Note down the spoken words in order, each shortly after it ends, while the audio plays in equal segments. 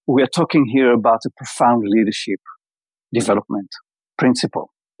we are talking here about a profound leadership development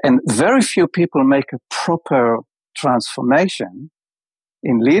principle. And very few people make a proper transformation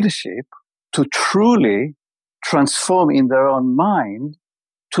in leadership to truly transform in their own mind,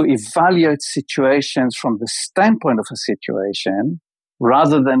 to evaluate situations from the standpoint of a situation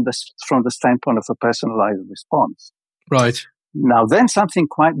rather than from the standpoint of a personalized response. Right. Now, then something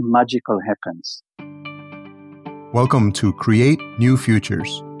quite magical happens. Welcome to Create New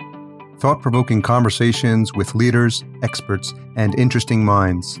Futures, thought-provoking conversations with leaders, experts, and interesting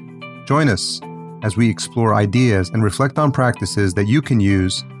minds. Join us as we explore ideas and reflect on practices that you can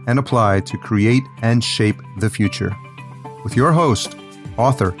use and apply to create and shape the future. With your host,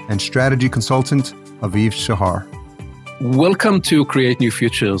 author, and strategy consultant, Aviv Shahar. Welcome to Create New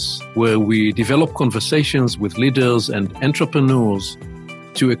Futures, where we develop conversations with leaders and entrepreneurs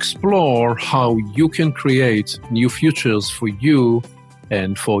to explore how you can create new futures for you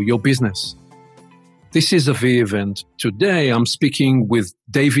and for your business. This is Aviv, and today I'm speaking with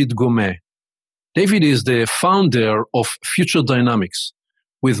David Gourmet. David is the founder of Future Dynamics,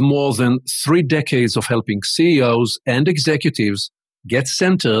 with more than 3 decades of helping CEOs and executives get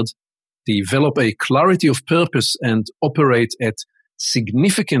centered, develop a clarity of purpose, and operate at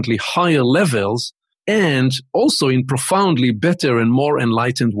significantly higher levels, and also in profoundly better and more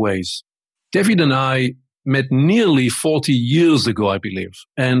enlightened ways. David and I met nearly 40 years ago, I believe,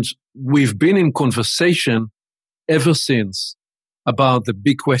 and we've been in conversation ever since about the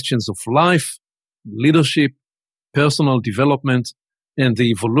big questions of life, leadership, personal development, and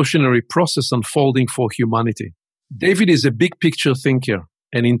the evolutionary process unfolding for humanity. David is a big picture thinker,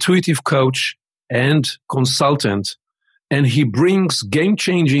 an intuitive coach and consultant, and he brings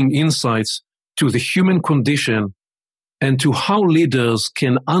game-changing insights to the human condition and to how leaders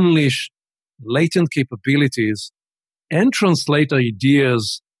can unleash latent capabilities and translate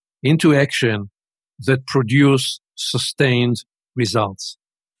ideas into action that produce sustained results.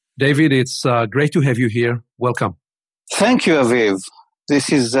 David, it's great to have you here. Welcome. Thank you, Aviv.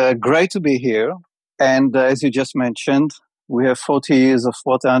 This is great to be here. And as you just mentioned, we have 40 years of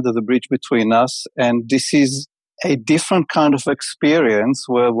water under the bridge between us. And this is a different kind of experience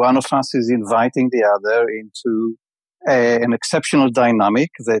where one of us is inviting the other into an exceptional dynamic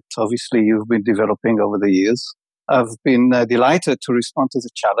that obviously you've been developing over the years. I've been delighted to respond to the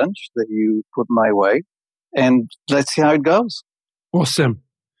challenge that you put my way. And let's see how it goes. Awesome.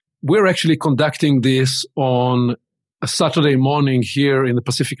 We're actually conducting this on a Saturday morning here in the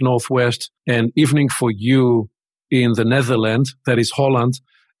Pacific Northwest and evening for you in the Netherlands, that is Holland,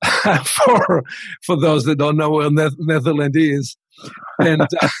 for those that don't know where Netherlands is. And,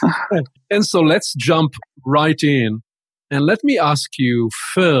 and so let's jump right in. And let me ask you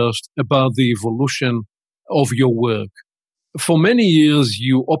first about the evolution of your work. For many years,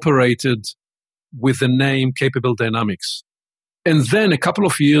 you operated with the name Capable Dynamics. And then a couple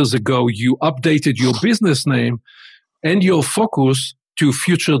of years ago, you updated your business name and your focus to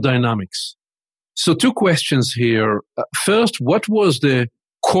Future Dynamics. So 2 questions here. First, what was the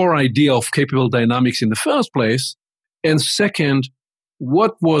core idea of Capable Dynamics in the first place? And second,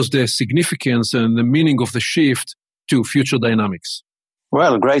 what was the significance and the meaning of the shift to Future Dynamics?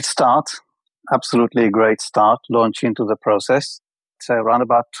 Well, great start. Absolutely great start. Launch into the process. So around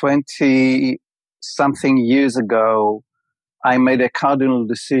about 20-something years ago, I made a cardinal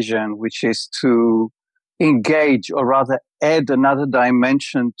decision, which is to engage, or rather add another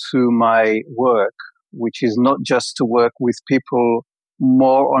dimension to my work, which is not just to work with people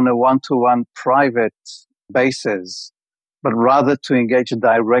more on a one-to-one private basis, but rather to engage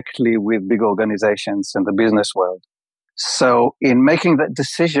directly with big organizations in the business world. So in making that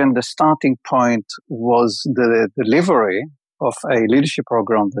decision, the starting point was the delivery of a leadership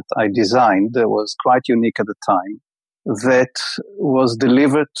program that I designed that was quite unique at the time, that was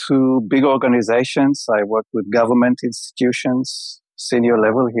delivered to big organizations. I worked with government institutions, senior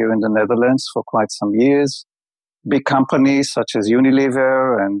level here in the Netherlands for quite some years, big companies such as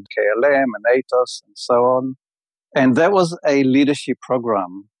Unilever and KLM and Atos and so on. And that was a leadership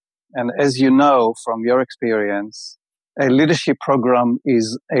program. And as you know from your experience, a leadership program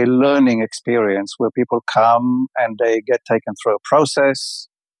is a learning experience where people come and they get taken through a process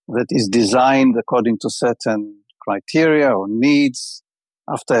that is designed according to certain criteria or needs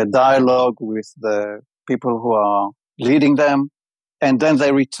after a dialogue with the people who are leading them. And then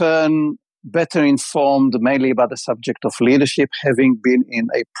they return better informed mainly about the subject of leadership, having been in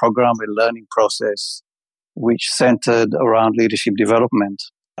a program, a learning process, which centered around leadership development.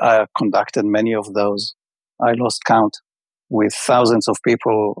 I conducted many of those. I lost count with thousands of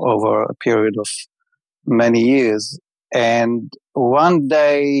people over a period of many years. And one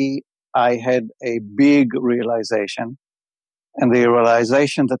day I had a big realization. And the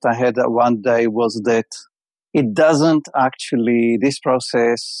realization that I had that one day was that it doesn't actually, this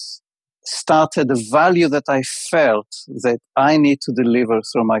process started the value that I felt that I need to deliver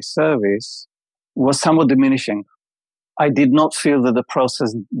through my service was somewhat diminishing. I did not feel that the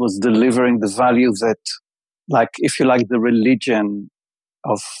process was delivering the value that, like, if you like, the religion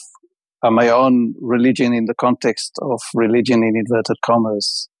of my own religion in the context of religion in inverted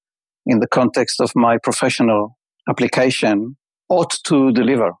commas, in the context of my professional application, ought to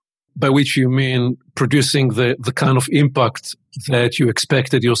deliver. By which you mean producing the kind of impact that you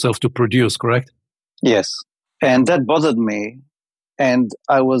expected yourself to produce, correct? Yes. And that bothered me. And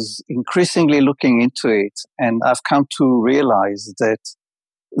I was increasingly looking into it. And I've come to realize that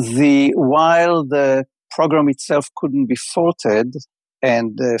while the program itself couldn't be faulted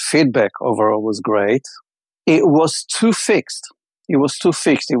and the feedback overall was great, it was too fixed. It was too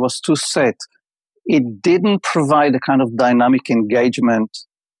fixed. It was too set. It didn't provide the kind of dynamic engagement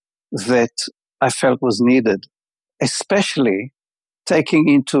that I felt was needed, especially taking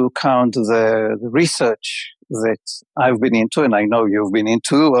into account the research that I've been into, and I know you've been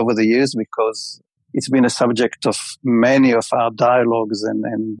into over the years, because it's been a subject of many of our dialogues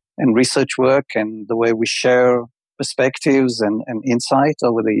and research work, and the way we share perspectives and insight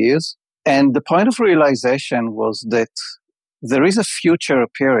over the years. And the point of realization was that there is a future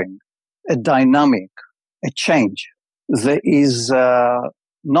appearing, a dynamic, a change that is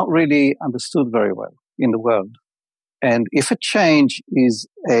not really understood very well in the world. And if a change is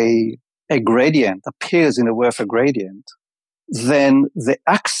a gradient, appears in the way of a gradient, then the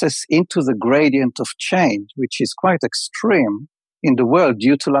access into the gradient of change, which is quite extreme in the world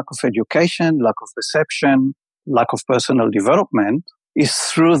due to lack of education, lack of perception, lack of personal development, is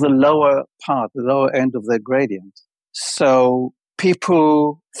through the lower part, the lower end of the gradient. So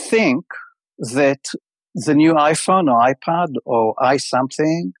people think that the new iPhone or iPad or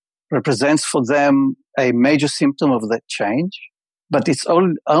iSomething represents for them a major symptom of that change, but it's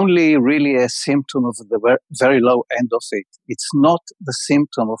only really a symptom of the very low end of it. It's not the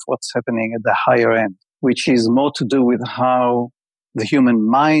symptom of what's happening at the higher end, which is more to do with how the human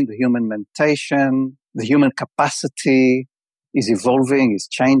mind, the human mentation, the human capacity is evolving, is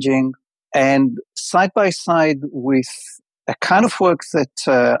changing. And side by side with a kind of work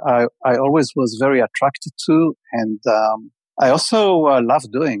that I always was very attracted to, and I also love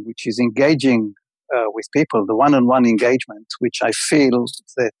doing, which is engaging with people, the one-on-one engagement, which I feel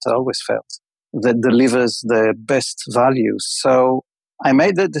that I always felt that delivers the best value. So I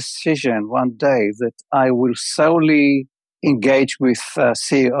made the decision one day that I will solely engage with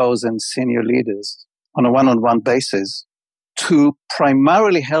CEOs and senior leaders on a one-on-one basis to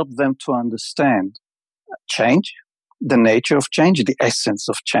primarily help them to understand change, the nature of change, the essence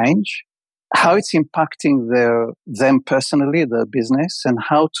of change, how it's impacting them personally, their business, and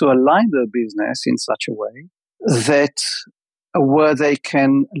how to align their business in such a way that where they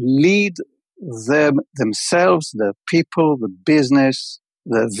can lead themselves, the people, the business,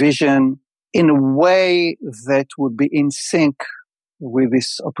 the vision in a way that would be in sync with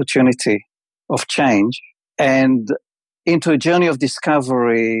this opportunity of change, and into a journey of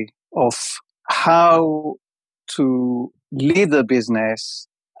discovery of how to lead the business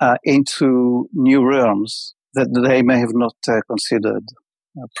into new realms that they may have not considered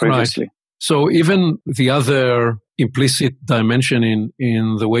previously. Right. So even the other implicit dimension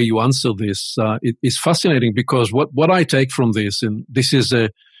in the way you answer this, it is fascinating, because what I take from this, and this is a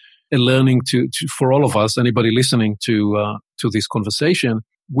learning to for all of us, anybody listening to this conversation,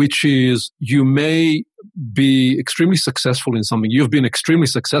 which is you may be extremely successful in something. You've been extremely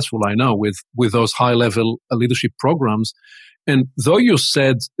successful, I know, with those high-level leadership programs. And though you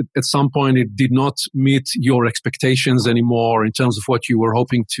said at some point it did not meet your expectations anymore in terms of what you were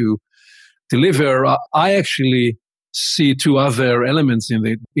hoping to deliver, I actually see two other elements in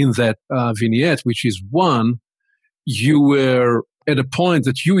that vignette, which is, one, you were at a point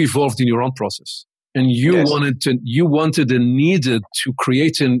that you evolved in your own process. And you wanted and needed to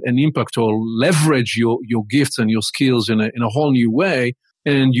create an impact or leverage your gifts and your skills in a whole new way.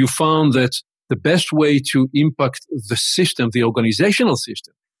 And you found that the best way to impact the system, the organizational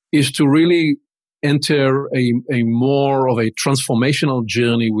system, is to really enter a more of a transformational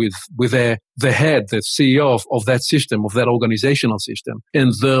journey with the head, the CEO of that system, of that organizational system,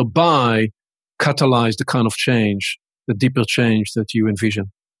 and thereby catalyze the kind of change, the deeper change that you envision.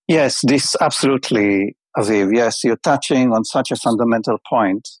 Yes, this absolutely, Aviv. Yes, you're touching on such a fundamental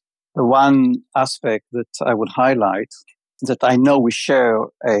point. The one aspect that I would highlight, that I know we share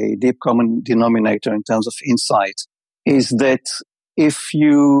a deep common denominator in terms of insight is that if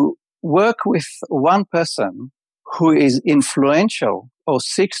you work with one person who is influential or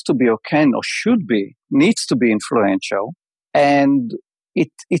seeks to be or can or should be, needs to be influential, and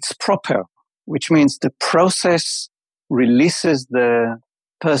it's proper, which means the process releases the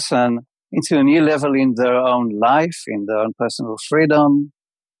person into a new level in their own life, in their own personal freedom,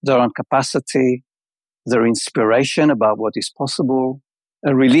 their own capacity, their inspiration about what is possible,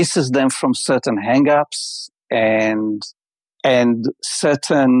 releases them from certain hang-ups and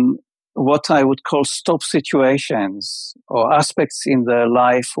certain what I would call stop situations or aspects in their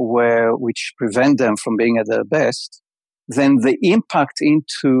life which prevent them from being at their best, then the impact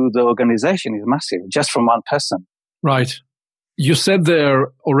into the organization is massive, just from one person. Right. You said there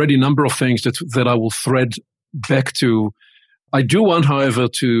already a number of things that I will thread back to. I do want, however,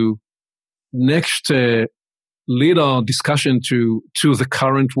 to next lead our discussion to the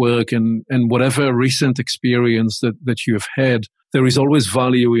current work and whatever recent experience that you have had. There is always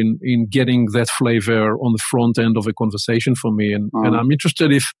value in getting that flavor on the front end of a conversation for me. And I'm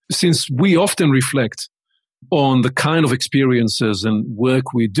interested since we often reflect on the kind of experiences and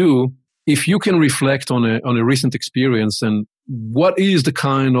work we do, if you can reflect on a recent experience and what is the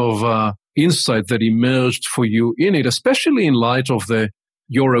kind of insight that emerged for you in it, especially in light of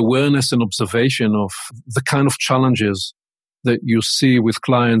your awareness and observation of the kind of challenges that you see with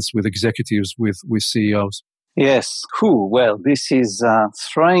clients, with executives, with CEOs. Yes. Well, this is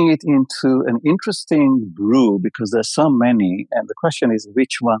throwing it into an interesting brew because there's so many. And the question is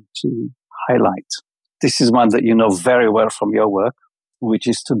which one to highlight. This is one that you know very well from your work, which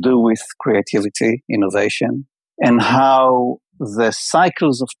is to do with creativity, innovation, and how the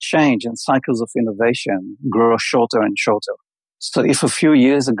cycles of change and cycles of innovation grow shorter and shorter. So if a few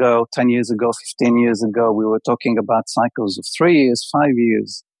years ago, 10 years ago, 15 years ago, we were talking about cycles of 3 years, 5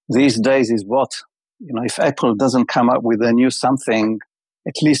 years, these days is what? If Apple doesn't come up with a new something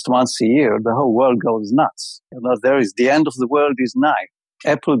at least once a year, the whole world goes nuts. There is the end of the world is nigh.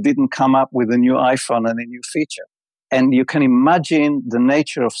 Apple didn't come up with a new iPhone and a new feature. And you can imagine the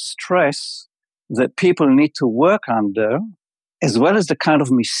nature of stress that people need to work under, as well as the kind of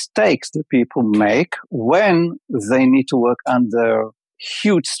mistakes that people make when they need to work under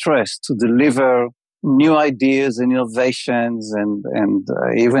huge stress to deliver new ideas and innovations, and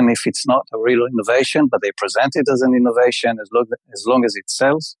even if it's not a real innovation, but they present it as an innovation as long as it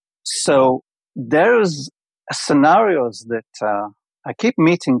sells. So there's scenarios that I keep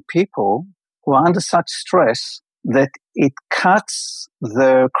meeting people who are under such stress that it cuts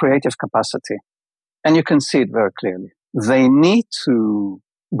their creative capacity. And you can see it very clearly. They need to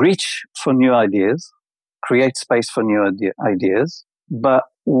reach for new ideas, create space for new ideas. But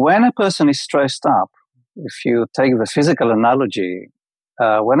when a person is stressed up, if you take the physical analogy,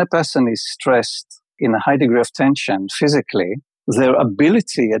 when a person is stressed in a high degree of tension physically, their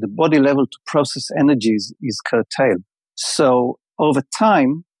ability at the body level to process energies is curtailed. So over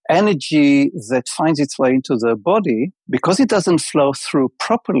time, energy that finds its way into the body, because it doesn't flow through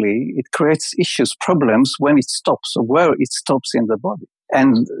properly, it creates issues, problems when it stops or where it stops in the body.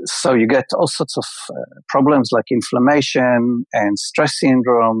 And so you get all sorts of problems like inflammation and stress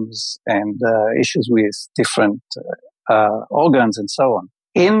syndromes and issues with different organs and so on.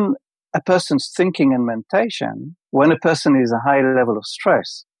 In a person's thinking and mentation, when a person is a high level of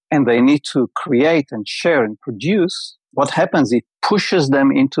stress and they need to create and share and produce, what happens, it pushes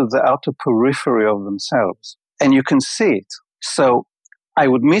them into the outer periphery of themselves. And you can see it. So I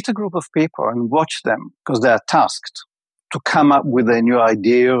would meet a group of people and watch them because they are tasked to come up with a new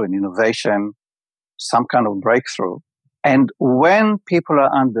idea, an innovation, some kind of breakthrough. And when people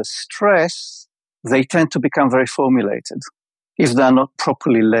are under stress, they tend to become very formulated if they're not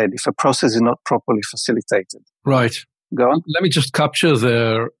properly led, if a process is not properly facilitated. Right. Go on. Let me just capture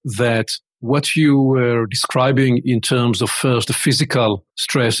there that what you were describing in terms of first the physical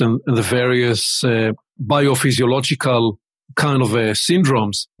stress and the various biophysiological kind of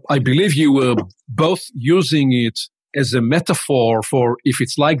syndromes. I believe you were both using it as a metaphor for if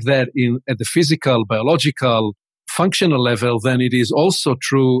it's like that at the physical, biological, functional level, then it is also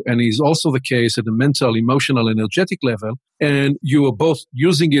true and is also the case at the mental, emotional, energetic level. And you are both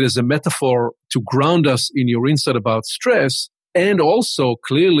using it as a metaphor to ground us in your insight about stress, and also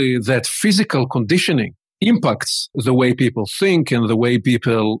clearly that physical conditioning impacts the way people think and the way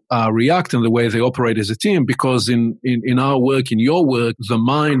people react and the way they operate as a team. Because in our work, in your work, the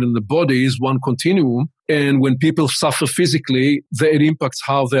mind and the body is one continuum. And when people suffer physically, it impacts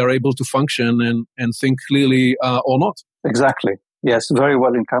how they're able to function and think clearly or not. Exactly. Yes, very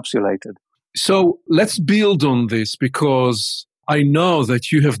well encapsulated. So let's build on this, because I know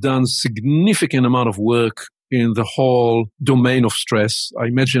that you have done significant amount of work in the whole domain of stress. I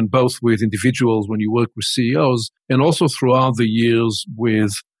imagine both with individuals when you work with CEOs and also throughout the years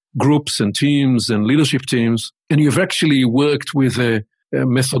with groups and teams and leadership teams. And you've actually worked with a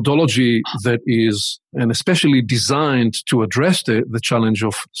methodology that is, and especially designed to address the challenge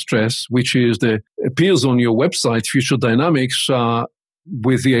of stress, which appears on your website, Future Dynamics,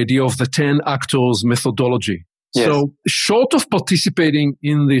 with the idea of the 10 actors methodology. Yes. So short of participating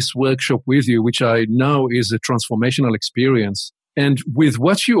in this workshop with you, which I know is a transformational experience, and with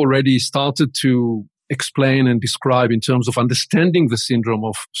what you already started to explain and describe in terms of understanding the syndrome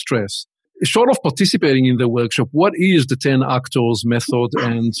of stress, short of participating in the workshop, what is the 10 actors method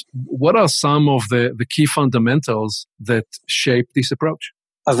and what are some of the key fundamentals that shape this approach?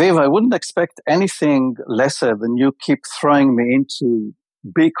 Aviv, I wouldn't expect anything lesser than you keep throwing me into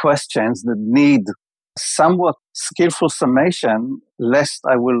big questions that need somewhat skillful summation, lest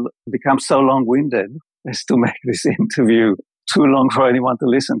I will become so long-winded as to make this interview too long for anyone to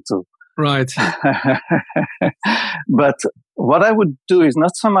listen to. Right. But what I would do is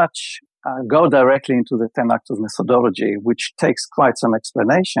not so much go directly into the 10 actors methodology, which takes quite some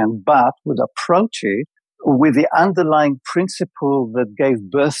explanation, but would approach it with the underlying principle that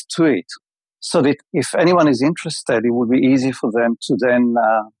gave birth to it, so that if anyone is interested, it would be easy for them to then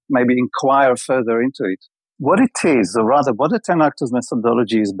maybe inquire further into it. What it is, or rather what the 10 actors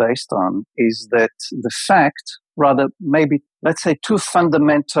methodology is based on, is that the fact, rather maybe, let's say, two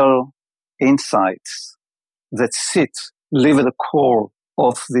fundamental insights that live at the core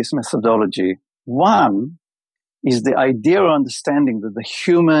of this methodology. One is the idea or understanding that the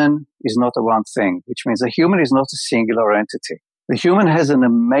human is not a one thing, which means the human is not a singular entity. The human has an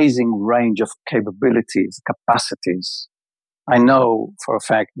amazing range of capabilities, capacities. I know for a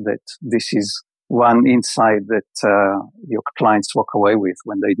fact that this is one insight that your clients walk away with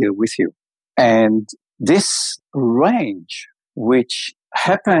when they deal with you. And this range, which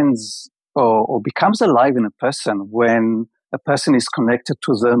happens or becomes alive in a person when a person is connected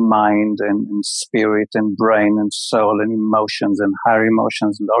to their mind and spirit and brain and soul and emotions and higher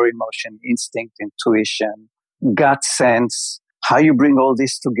emotions, lower emotion, instinct, intuition, gut sense, how you bring all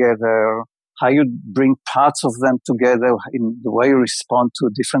this together, how you bring parts of them together in the way you respond to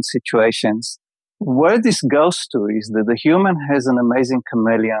different situations. Where this goes to is that the human has an amazing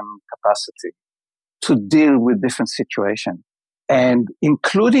chameleon capacity to deal with different situations. And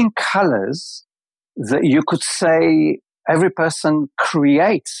including colors, that you could say every person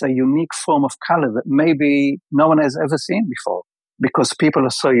creates a unique form of color that maybe no one has ever seen before, because people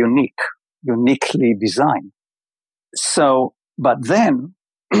are so uniquely designed. So, but then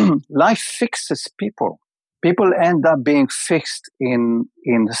life fixes people. People end up being fixed in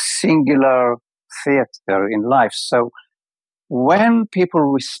a singular theater in life. So when people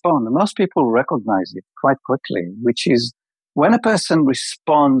respond, most people recognize it quite quickly, which is when a person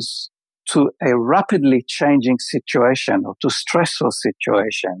responds to a rapidly changing situation or to stressful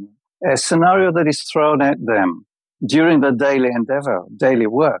situation, a scenario that is thrown at them during the daily endeavor, daily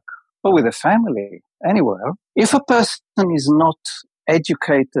work, or with a family, anywhere, if a person is not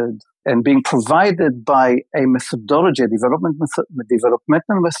educated and being provided by a methodology, a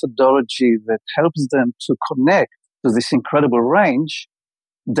developmental methodology that helps them to connect to this incredible range,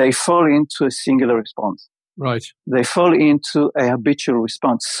 they fall into a singular response. Right. They fall into a habitual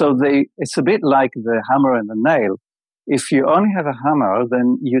response. So it's a bit like the hammer and the nail. If you only have a hammer,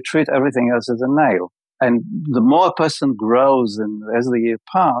 then you treat everything else as a nail. And the more a person grows and as the year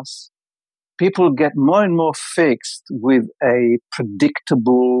passes, people get more and more fixed with a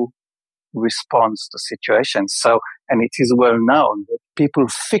predictable response to situations. So, and it is well known that people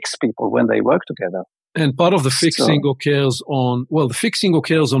fix people when they work together. And part of the fixing occurs on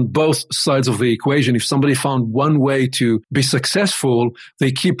both sides of the equation. If somebody found one way to be successful,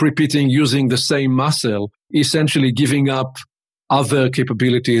 they keep repeating using the same muscle, essentially giving up other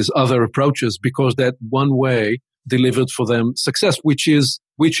capabilities, other approaches, because that one way delivered for them success, which is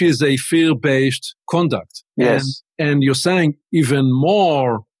a fear-based conduct. Yes. And you're saying even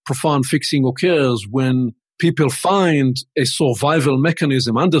more profound fixing occurs when people find a survival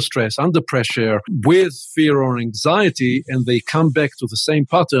mechanism under stress, under pressure, with fear or anxiety, and they come back to the same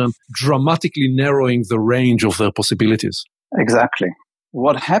pattern, dramatically narrowing the range of their possibilities. Exactly.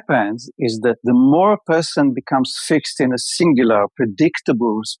 What happens is that the more a person becomes fixed in a singular,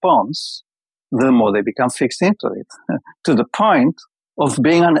 predictable response, the more they become fixed into it, to the point of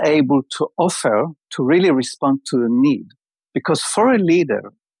being unable to offer, to really respond to a need. Because for a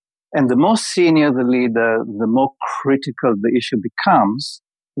leader, and the more senior the leader, the more critical the issue becomes.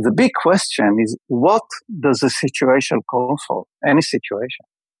 The big question is, what does the situation call for? Any situation.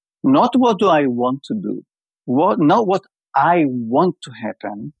 Not what do I want to do? not what I want to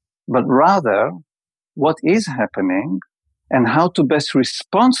happen, but rather what is happening and how to best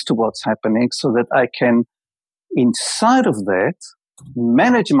respond to what's happening so that I can, inside of that,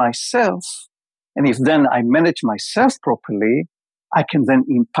 manage myself. And if then I manage myself properly, I can then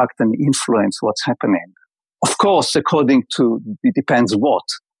impact and influence what's happening. Of course, according to, it depends what,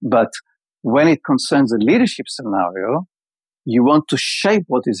 but when it concerns a leadership scenario, you want to shape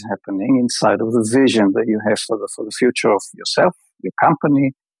what is happening inside of the vision that you have for the future of yourself, your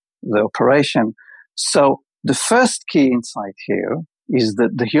company, the operation. So the first key insight here is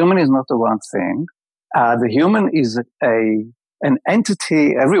that the human is not the one thing. The human is an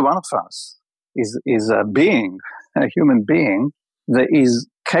entity. Every one of us is a being, a human being that is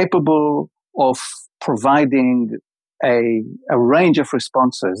capable of providing a range of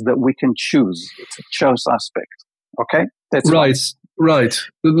responses that we can choose. It's a choice aspect. Okay? That's right. Right.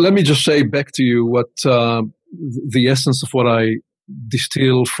 Let me just say back to you what the essence of what I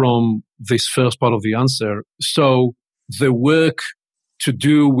distill from this first part of the answer. So the work to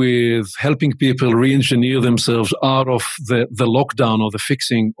do with helping people re-engineer themselves out of the lockdown or the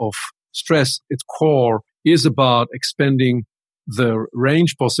fixing of stress at core is about expanding the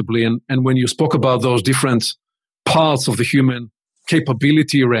range possibly. And when you spoke about those different parts of the human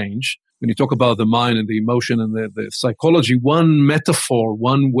capability range, when you talk about the mind and the emotion and the psychology, one metaphor,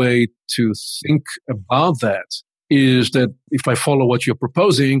 one way to think about that is that if I follow what you're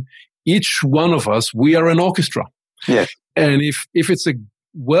proposing, each one of us, we are an orchestra. Yes. And if it's a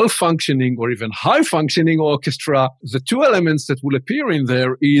well-functioning or even high-functioning orchestra, the two elements that will appear in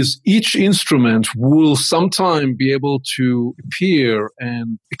there is each instrument will sometime be able to appear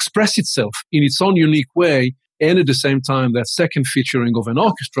and express itself in its own unique way. And at the same time, that second featuring of an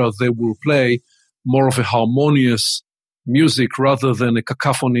orchestra, they will play more of a harmonious music rather than a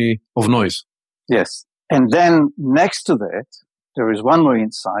cacophony of noise. Yes. And then next to that, there is one more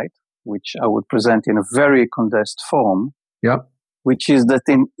insight, which I would present in a very condensed form. Yeah. Which is that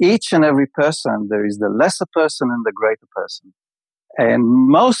in each and every person, there is the lesser person and the greater person. And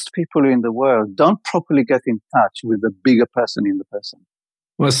most people in the world don't properly get in touch with the bigger person in the person.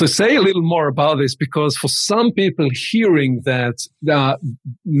 Well, so say a little more about this, because for some people hearing that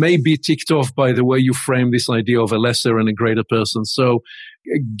may be ticked off by the way you frame this idea of a lesser and a greater person. So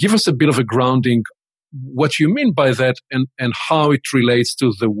give us a bit of a grounding, what you mean by that and how it relates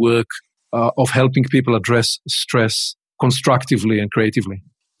to the work of helping people address stress constructively and creatively.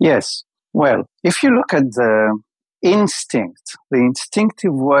 Yes. Well, if you look at the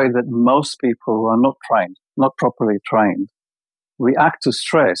instinctive way that most people who are not trained, not properly trained, react to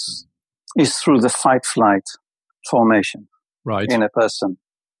stress is through the fight-flight formation in a person.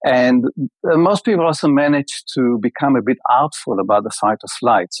 And most people also manage to become a bit artful about the fight or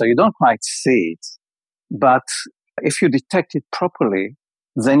flight. So you don't quite see it. But if you detect it properly,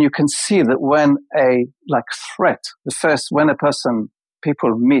 then you can see that when when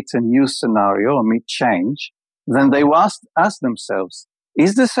people meet a new scenario or meet change, then they will ask themselves,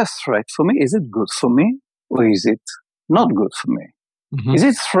 is this a threat for me? Is it good for me? Or is it not good for me? Mm-hmm. Is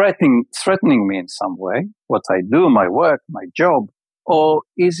it threatening me in some way, what I do, my work, my job, or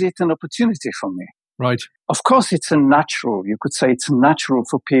is it an opportunity for me? Right. Of course, it's you could say it's natural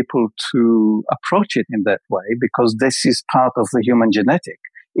for people to approach it in that way because this is part of the human genetic.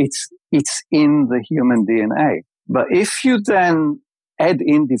 It's in the human DNA. But if you then add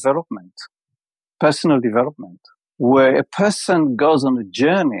in development, personal development, where a person goes on a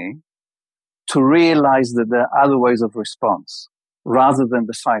journey to realize that there are other ways of response rather than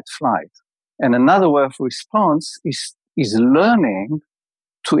the fight-flight. And another way of response is learning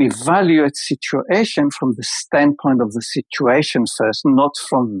to evaluate situation from the standpoint of the situation first, not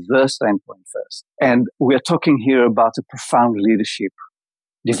from the standpoint first. And we're talking here about a profound leadership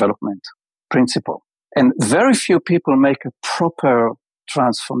development principle. And very few people make a proper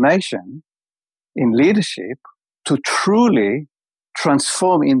transformation in leadership to truly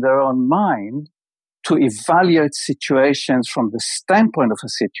transform in their own mind to evaluate situations from the standpoint of a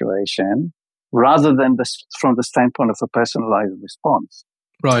situation rather than from the standpoint of a personalized response.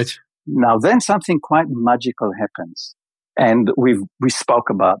 Right. Now, then something quite magical happens. And we spoke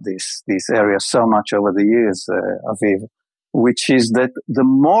about this area so much over the years, Aviv, which is that the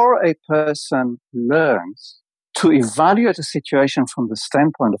more a person learns to evaluate a situation from the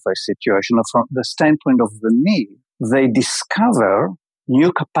standpoint of a situation or from the standpoint of the need, they discover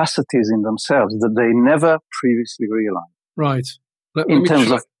new capacities in themselves that they never previously realized. Right. Let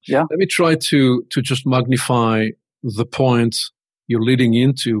me try to just magnify the point you're leading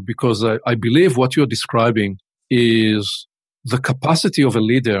into, because I believe what you're describing is the capacity of a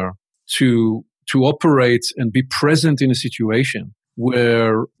leader to to operate and be present in a situation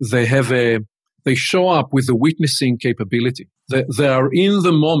where they show up with a witnessing capability. They are in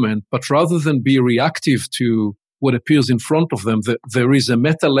the moment, but rather than be reactive to what appears in front of them, there is a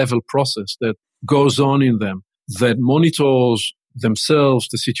meta-level process that goes on in them that monitors themselves,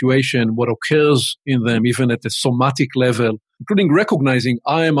 the situation, what occurs in them, even at the somatic level, including recognizing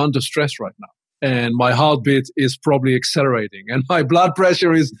I am under stress right now. And my heartbeat is probably accelerating and my blood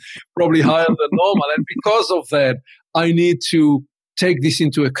pressure is probably higher than normal. And because of that, I need to take this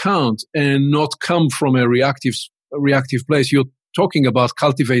into account and not come from a reactive place. You're talking about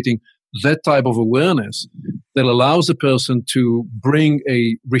cultivating that type of awareness that allows a person to bring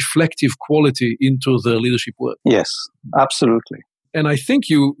a reflective quality into their leadership work. Yes, absolutely. And I think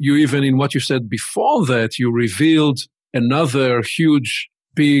you even in what you said before that, you revealed another huge,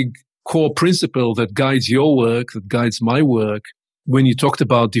 big core principle that guides your work, that guides my work, when you talked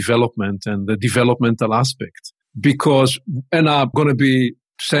about development and the developmental aspect. Because, and I'm going to be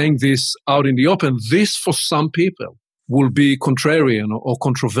saying this out in the open, this for some people will be contrarian or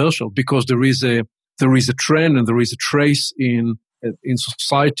controversial because there is a trend and there is a trace in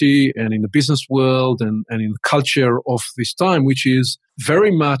society and in the business world and in the culture of this time, which is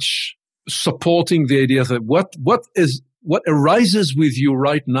very much supporting the idea that what arises with you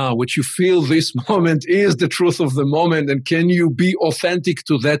right now, what you feel this moment is the truth of the moment, and can you be authentic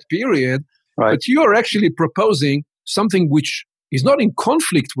to that period? Right. But you are actually proposing something which is not in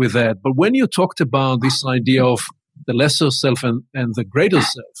conflict with that. But when you talked about this idea of the lesser self and the greater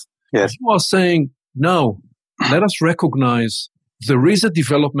self, yes, you are saying, no, let us recognize there is a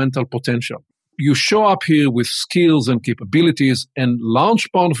developmental potential. You show up here with skills and capabilities, and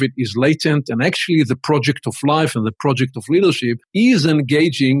large part of it is latent, and actually the project of life and the project of leadership is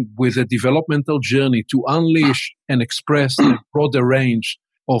engaging with a developmental journey to unleash and express a broader range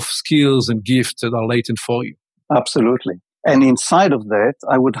of skills and gifts that are latent for you. Absolutely. And inside of that,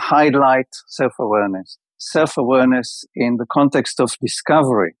 I would highlight self-awareness. Self-awareness in the context of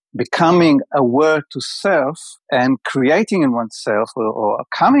discovery, becoming aware to self and creating in oneself or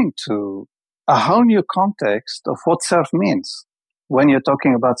coming to a whole new context of what self means when you're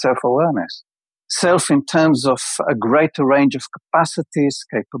talking about self-awareness. Self in terms of a greater range of capacities,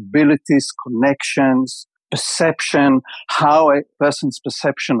 capabilities, connections, perception, how a person's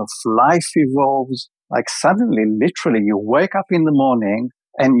perception of life evolves. Like suddenly, literally, you wake up in the morning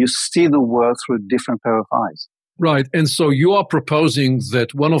and you see the world through a different pair of eyes. Right. And so you are proposing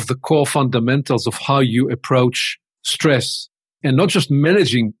that one of the core fundamentals of how you approach stress, and not just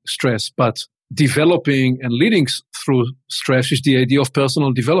managing stress, but developing and leading through stress, is the idea of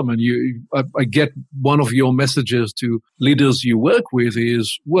personal development. I get one of your messages to leaders you work with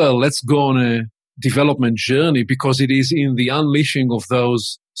is, well, let's go on a development journey, because it is in the unleashing of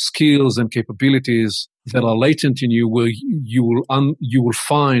those skills and capabilities that are latent in you where you will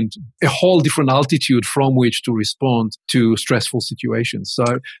find a whole different altitude from which to respond to stressful situations. So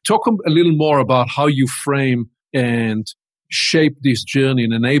talk a little more about how you frame and shape this journey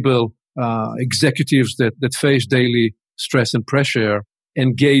and enable executives that face daily stress and pressure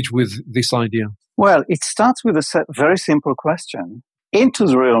engage with this idea. Well, it starts with a very simple question into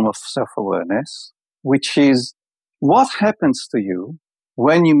the realm of self-awareness, which is, what happens to you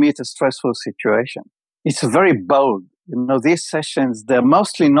when you meet a stressful situation? It's very bold. These sessions, they're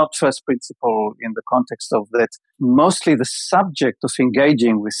mostly not first principle in the context of that. Mostly the subject of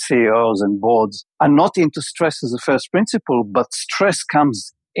engaging with CEOs and boards are not into stress as a first principle, but stress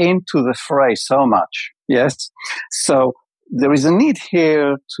comes into the fray so much. Yes. So there is a need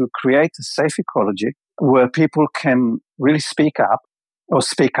here to create a safe ecology where people can really speak up or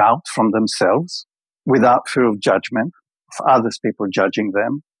speak out from themselves without fear of judgment, of others people judging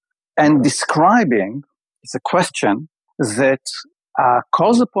them, and describing. It's a question that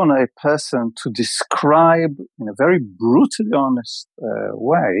calls upon a person to describe in a very brutally honest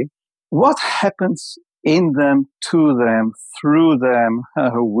way what happens in them, to them, through them,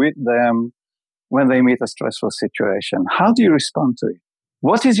 with them when they meet a stressful situation. How do you respond to it?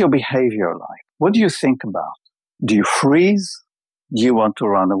 What is your behavior like? What do you think about? Do you freeze? Do you want to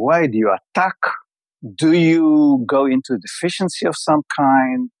run away? Do you attack? Do you go into deficiency of some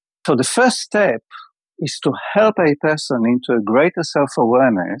kind? So the first step is to help a person into a greater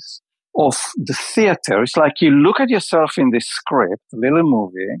self-awareness of the theater. It's like you look at yourself in this script, a little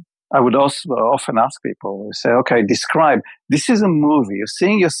movie. I would also often ask people, say, okay, describe. This is a movie. You're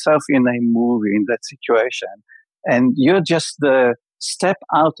seeing yourself in a movie in that situation. And you're just step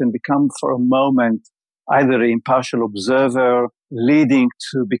out and become for a moment either an impartial observer leading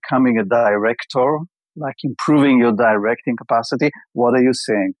to becoming a director, like improving your directing capacity. What are you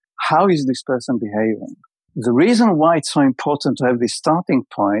seeing? how is this person behaving? The reason why it's so important to have this starting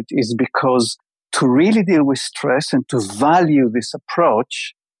point is because to really deal with stress and to value this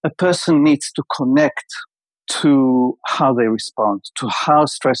approach, a person needs to connect to how they respond, to how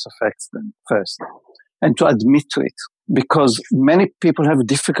stress affects them first, and to admit to it. Because many people have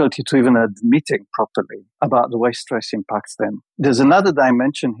difficulty to even admitting properly about the way stress impacts them. There's another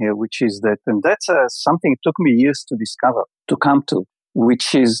dimension here, which is that, and that's something it took me years to discover, to come to,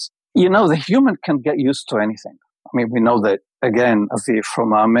 which is, the human can get used to anything. I mean, we know that, again,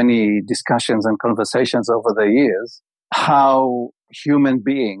 from our many discussions and conversations over the years, how human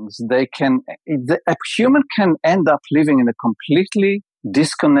beings, a human can end up living in a completely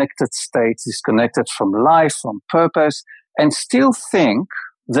disconnected state, disconnected from life, from purpose, and still think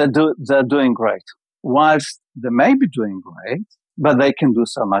that they're doing great. Whilst they may be doing great, but they can do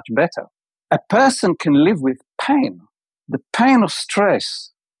so much better. A person can live with pain, the pain of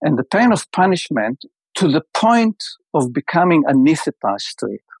stress and the pain of punishment, to the point of becoming anesthetized to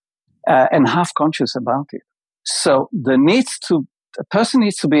it and half conscious about it. So a person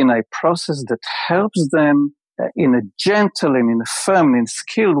needs to be in a process that helps them in a gentle and in a firm and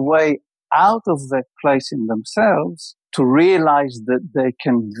skilled way out of that place in themselves to realize that they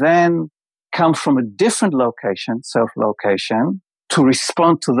can then come from a different location, self-location, to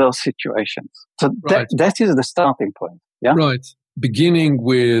respond to those situations. So right. that is the starting point. Yeah. Right. Beginning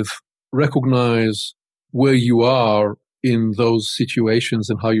with recognize where you are in those situations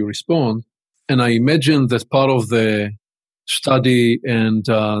and how you respond. And I imagine that part of the study and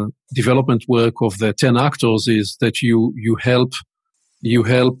development work of the 10 actors is that you help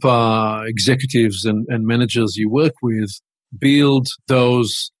executives and managers you work with build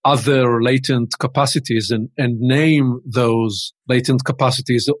those other latent capacities and name those latent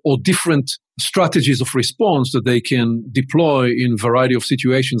capacities or different strategies of response that they can deploy in a variety of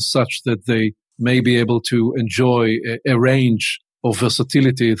situations such that they may be able to enjoy a range of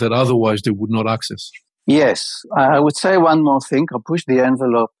versatility that otherwise they would not access. Yes, I would say one more thing. I'll push the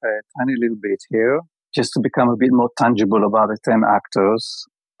envelope a tiny little bit here, just to become a bit more tangible about the 10 actors.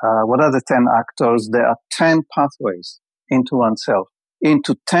 What are the 10 actors? There are 10 pathways into oneself,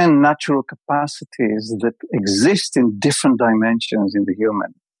 into 10 natural capacities that exist in different dimensions in the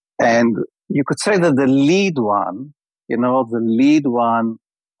human. And you could say that the lead one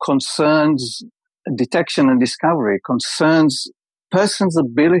concerns detection and discovery, concerns person's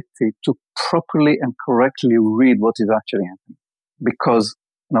ability to properly and correctly read what is actually happening. Because,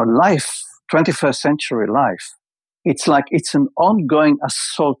 life, 21st century life, it's like it's an ongoing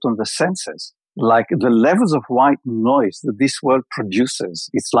assault on the senses. Like the levels of white noise that this world produces,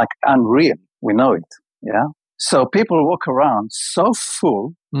 it's like unreal. We know it. Yeah. So people walk around so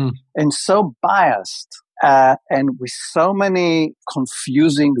full and so biased, and with so many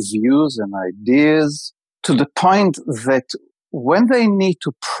confusing views and ideas, to the point that when they need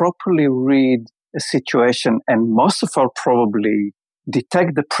to properly read a situation and most of all probably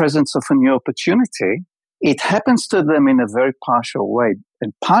detect the presence of a new opportunity, it happens to them in a very partial way,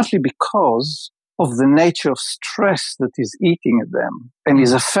 and partly because of the nature of stress that is eating at them and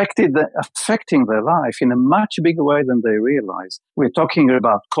is affecting their life in a much bigger way than they realize. We're talking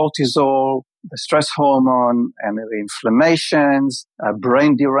about cortisol, the stress hormone, and the inflammations,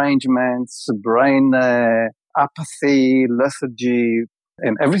 brain derangements, brain apathy, lethargy,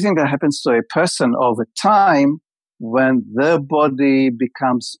 and everything that happens to a person over time when their body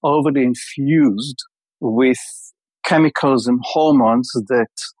becomes overly infused with chemicals and hormones that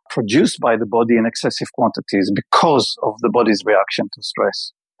produced by the body in excessive quantities because of the body's reaction to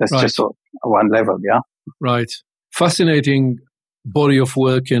stress. That's right. Just one level, yeah? Right. Fascinating body of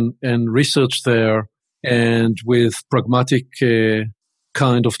work and research there, and with pragmatic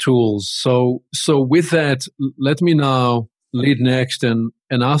kind of tools. So with that, let me now lead next and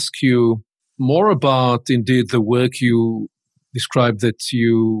ask you more about indeed the work you described that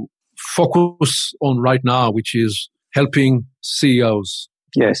you focus on right now, which is helping CEOs.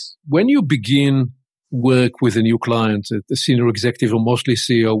 Yes. When you begin work with a new client, a senior executive or mostly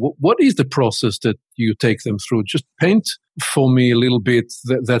CEO, what is the process that you take them through? Just paint for me a little bit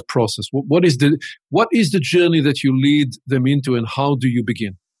that process. What is the journey that you lead them into, and how do you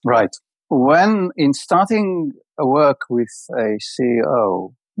begin? Right. When in starting a work with a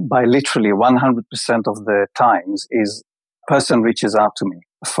CEO, by literally 100% of the times is person reaches out to me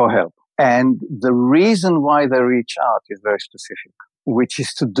for help. And the reason why they reach out is very specific, which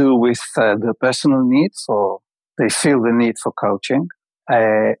is to do with the personal need they feel the need for coaching,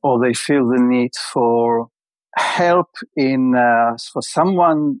 or they feel the need for help in for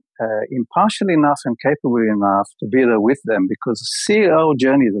someone impartial enough and capable enough to be there with them, because the CEO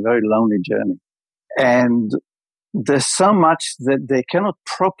journey is a very lonely journey. And there's so much that they cannot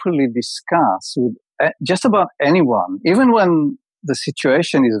properly discuss with just about anyone, even when the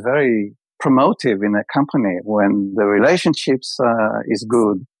situation is very promotive in a company, when the relationships is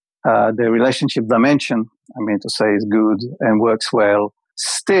good, the relationship dimension, is good and works well.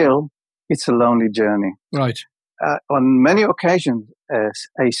 Still, it's a lonely journey. Right. On many occasions, a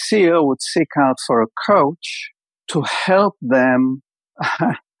CEO would seek out for a coach to help them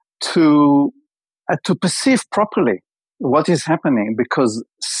to perceive properly what is happening, because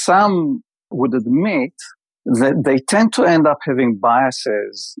some would admit that they tend to end up having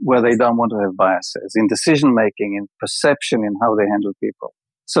biases where they don't want to have biases in decision making, in perception, in how they handle people.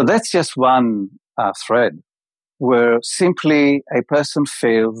 So that's just one thread where simply a person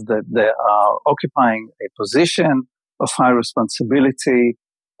feels that they are occupying a position of high responsibility,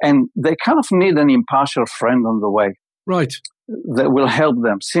 and they kind of need an impartial friend on the way. Right. That will help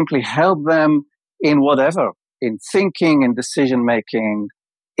them, simply help them in whatever, in thinking, in decision making,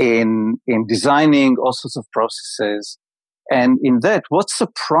 in designing all sorts of processes. And in that, what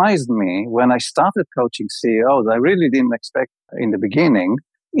surprised me when I started coaching CEOs, I really didn't expect in the beginning,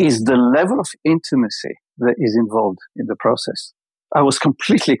 is the level of intimacy that is involved in the process. I was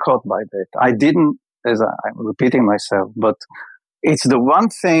completely caught by that. I didn't, as I'm repeating myself, but it's the one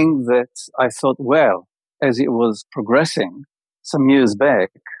thing that I thought, well, as it was progressing some years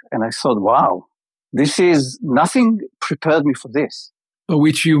back, and I thought, wow, this is, nothing prepared me for this.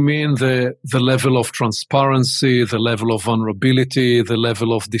 Which you mean the level of transparency, the level of vulnerability, the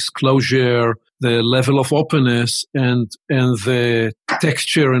level of disclosure, the level of openness, and the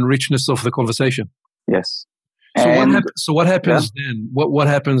texture and richness of the conversation. Yes. So what happens then? What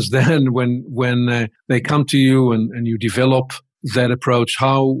happens then when they come to you and you develop that approach?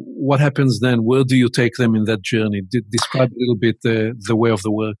 What happens then? Where do you take them in that journey? Describe a little bit the way of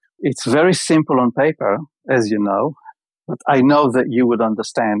the work. It's very simple on paper, as you know, but I know that you would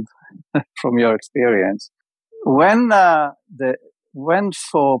understand from your experience. When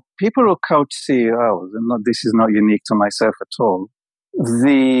for people who coach CEOs, and this is not unique to myself at all,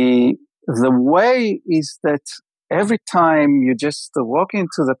 the way is that every time you just walk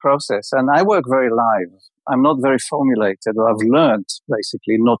into the process, and I work very live. I'm not very formulated, or I've learned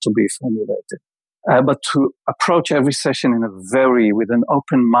basically not to be formulated, but to approach every session with an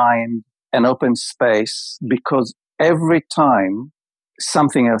open mind and open space, because every time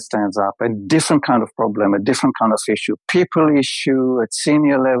something else stands up, a different kind of problem, a different kind of issue, people issue at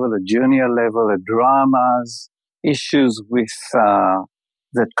senior level, at junior level, at dramas, issues with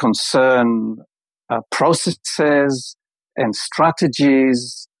that concern processes and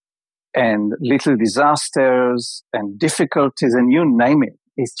strategies and little disasters and difficulties, and you name it.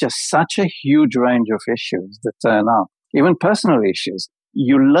 It's just such a huge range of issues that turn up, even personal issues.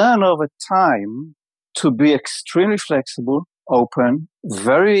 You learn over time to be extremely flexible, open,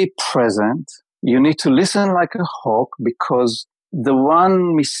 very present. You need to listen like a hawk, because the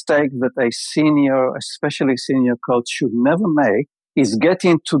one mistake that a senior, especially senior coach, should never make is get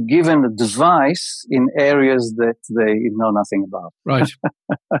into giving advice in areas that they know nothing about. Right.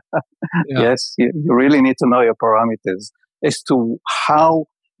 Yeah. Yes, you really need to know your parameters as to how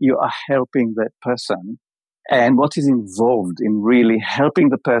you are helping that person and what is involved in really helping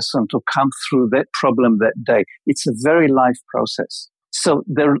the person to come through that problem that day. It's a very live process. So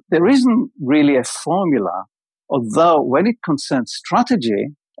there isn't really a formula, although when it concerns strategy,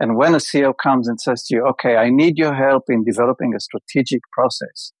 and when a CEO comes and says to you, okay, I need your help in developing a strategic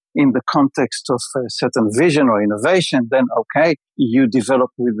process in the context of a certain vision or innovation, then okay, you develop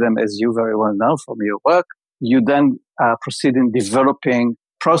with them, as you very well know from your work. You then proceed in developing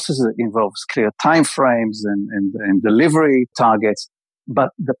processes that involves clear timeframes and delivery targets. But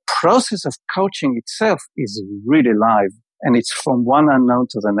the process of coaching itself is really live, and it's from one unknown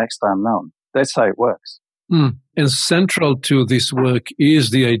to the next unknown. That's how it works. And central to this work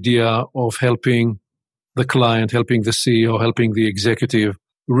is the idea of helping the client, helping the CEO, helping the executive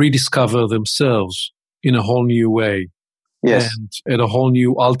rediscover themselves in a whole new way. Yes. And at a whole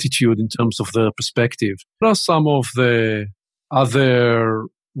new altitude in terms of their perspective. What are some of the other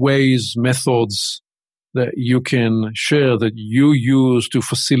ways, methods that you can share that you use to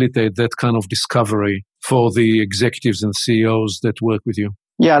facilitate that kind of discovery for the executives and CEOs that work with you?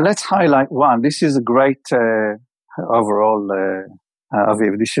 Yeah, let's highlight one. This is a great overall,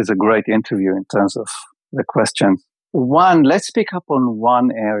 Aviv, this is a great interview in terms of the question. One, let's pick up on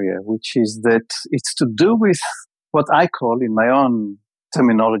one area, which is that it's to do with what I call, in my own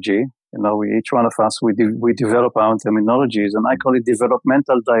terminology, Each one of us, we develop our own terminologies, and I call it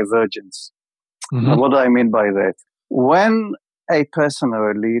developmental divergence. Mm-hmm. Now, what do I mean by that? When a person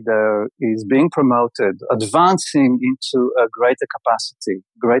or a leader is being promoted, advancing into a greater capacity,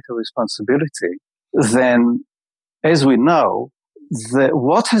 greater responsibility, then, as we know,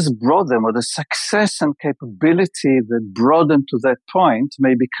 what has brought them, or the success and capability that brought them to that point,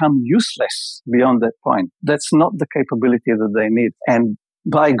 may become useless beyond that point. That's not the capability that they need. And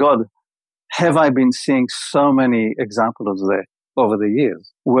by God, have I been seeing so many examples of that over the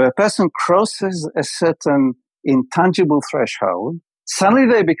years, where a person crosses a certain intangible threshold, suddenly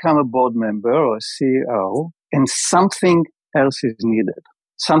they become a board member or a CEO, and something else is needed.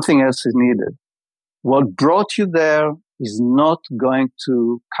 Something else is needed. What brought you there is not going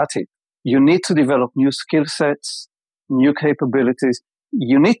to cut it. You need to develop new skill sets, new capabilities.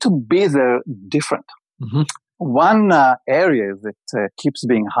 You need to be there different. Mm-hmm. One area that keeps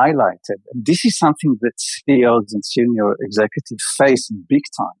being highlighted, and this is something that CEOs and senior executives face big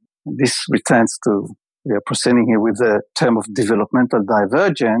time. This returns to, we are proceeding here with the term of developmental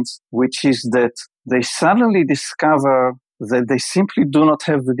divergence, which is that they suddenly discover that they simply do not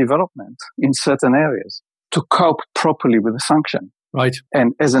have the development in certain areas to cope properly with the function. Right.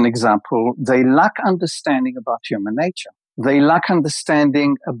 And as an example, they lack understanding about human nature. They lack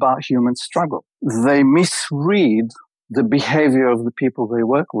understanding about human struggle. They misread the behavior of the people they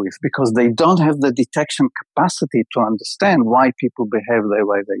work with because they don't have the detection capacity to understand why people behave the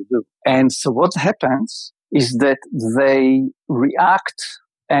way they do. And so what happens is that they react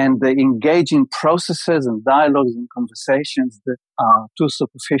and they engage in processes and dialogues and conversations that are too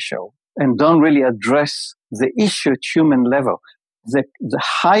superficial and don't really address the issue at human level. The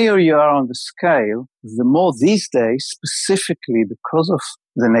higher you are on the scale, the more these days, specifically because of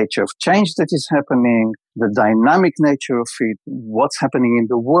the nature of change that is happening, the dynamic nature of it, what's happening in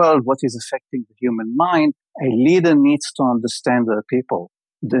the world, what is affecting the human mind, a leader needs to understand their people.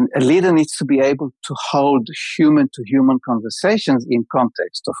 Then a leader needs to be able to hold human-to-human conversations in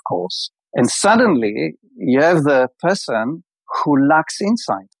context, of course. And suddenly, you have the person who lacks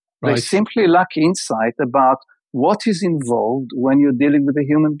insight. Right. They simply lack insight about what is involved when you're dealing with a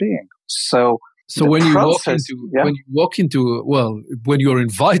human being. So when you're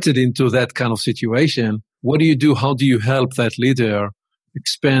invited into that kind of situation, what do you do? How do you help that leader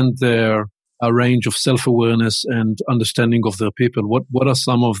expand their range of self-awareness and understanding of their people? What are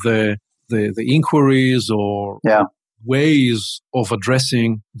some of the inquiries or ways of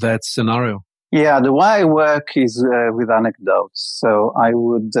addressing that scenario? Yeah, the way I work is with anecdotes. So I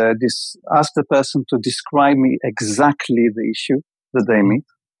would ask the person to describe me exactly the issue that they meet,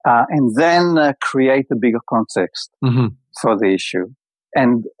 and then create a bigger context for the issue.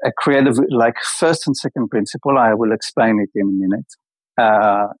 And create like first and second principle. I will explain it in a minute.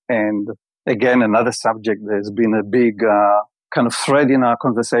 And again, another subject there's been a big kind of thread in our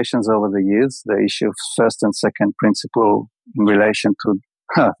conversations over the years, the issue of first and second principle in relation to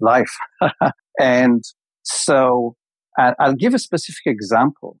life. And so I'll give a specific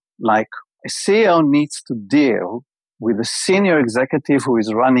example, like a CEO needs to deal with a senior executive who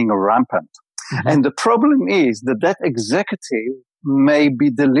is running rampant. Mm-hmm. And the problem is that executive may be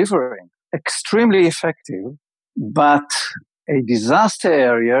delivering extremely effective, but a disaster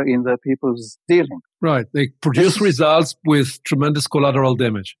area in the people's dealing. Right. They produce results with tremendous collateral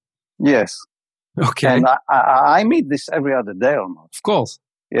damage. Yes. Okay. And I meet this every other day almost. Of course.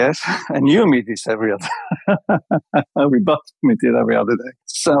 Yes. And you meet this every other we both meet it every other day.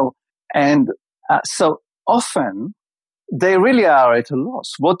 So often they really are at a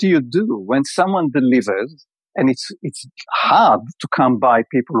loss. What do you do when someone delivers? And it's hard to come by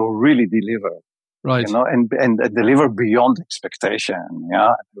people who really deliver. Right. And deliver beyond expectation.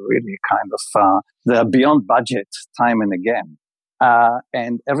 Yeah. Really kind of, they're beyond budget time and again.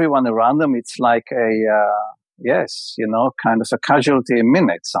 And everyone around them, it's like kind of a casualty a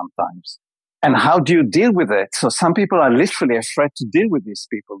minute sometimes. And how do you deal with it? So some people are literally afraid to deal with these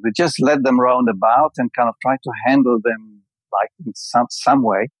people. They just let them round about and kind of try to handle them like in some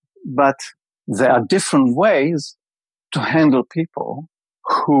way. But there are different ways to handle people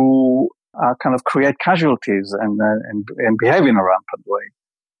who kind of create casualties and behave in a rampant way.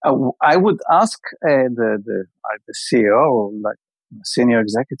 I would ask the CEO or like senior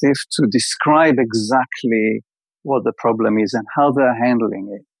executive to describe exactly what the problem is and how they're handling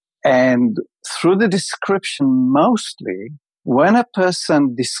it. And through the description, mostly, when a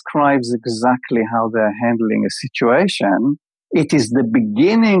person describes exactly how they're handling a situation, it is the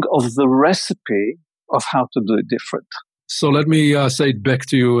beginning of the recipe of how to do it different. So let me say it back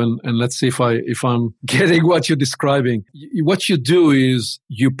to you, and let's see if I'm getting what you're describing. What you do is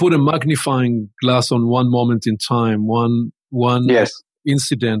you put a magnifying glass on one moment in time, one Yes.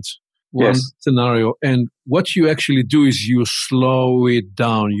 incident, one Yes. scenario, and what you actually do is you slow it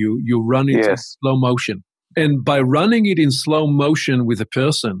down. You run it in slow motion, and by running it in slow motion with a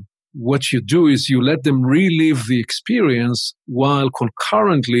person, what you do is you let them relive the experience while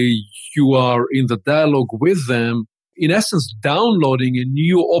concurrently you are in the dialogue with them, in essence, downloading a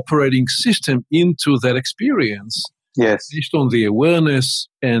new operating system into that experience. Yes. Based on the awareness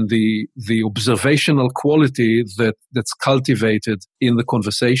and the observational quality that's cultivated in the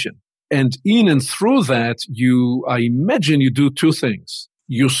conversation. And in and through that, I imagine you do two things.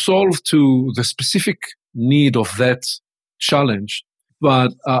 You solve to the specific need of that challenge.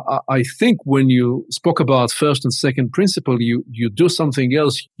 But I think when you spoke about first and second principle, you do something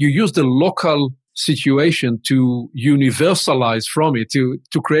else. You use the local situation to universalize from it, to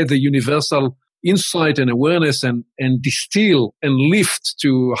create the universal insight and awareness and distill and lift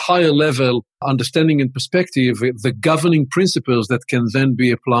to a higher level understanding and perspective, the governing principles that can then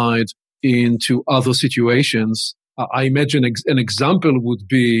be applied into other situations. I imagine an example would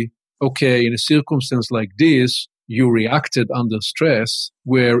be, okay, in a circumstance like this, you reacted under stress,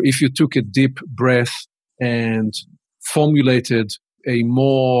 where if you took a deep breath and formulated a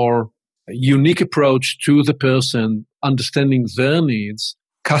more unique approach to the person, understanding their needs,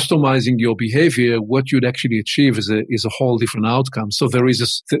 customizing your behavior, what you'd actually achieve is a whole different outcome. So there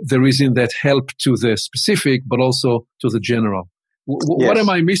is in that help to the specific, but also to the general. What am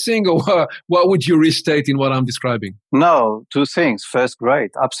I missing, or what would you restate in what I'm describing? No, two things. First,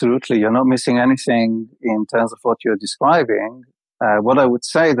 great. Absolutely. You're not missing anything in terms of what you're describing. What I would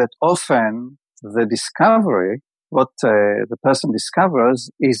say that often the discovery, what the person discovers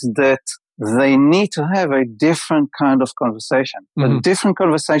is that they need to have a different kind of conversation, a different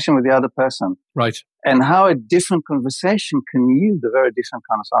conversation with the other person. Right. And how a different conversation can yield a very different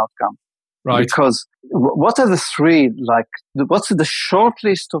kind of outcome. Right. Because what are the three, what's the short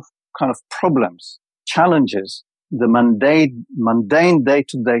list of kind of problems, challenges, the mundane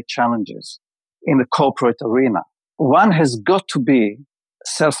day-to-day challenges in the corporate arena? One has got to be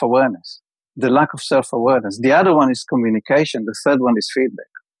self-awareness, the lack of self-awareness. The other one is communication. The third one is feedback.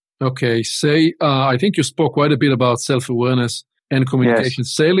 Okay. I think you spoke quite a bit about self-awareness and communication.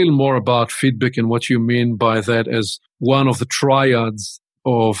 Yes. Say a little more about feedback and what you mean by that as one of the triads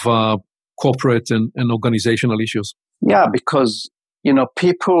of corporate and organizational issues. Yeah, because,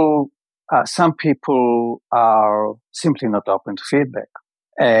 some people are simply not open to feedback.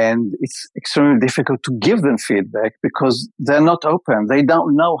 And it's extremely difficult to give them feedback because they're not open. They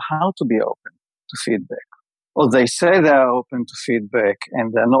don't know how to be open to feedback. Or they say they're open to feedback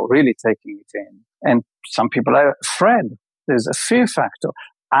and they're not really taking it in. And some people are afraid. There's a fear factor.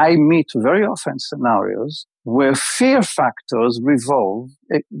 I meet very often scenarios where fear factors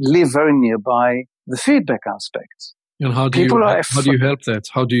live very nearby the feedback aspects. And how do you help that?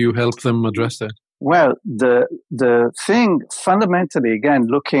 How do you help them address that? Well, the thing fundamentally, again,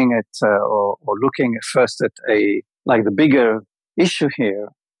 looking at first at the bigger issue here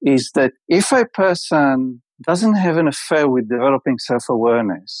is that if a person doesn't have an affair with developing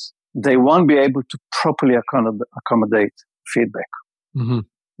self-awareness, they won't be able to properly accommodate feedback. Mm-hmm.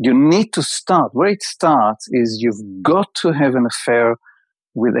 You need to start. Where it starts is you've got to have an affair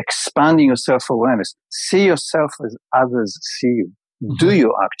with expanding your self-awareness. See yourself as others see you. Mm-hmm. Do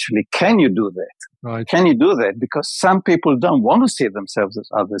you actually? Can you do that? Right. Can you do that? Because some people don't want to see themselves as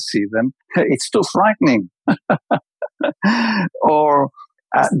others see them. It's too frightening. Or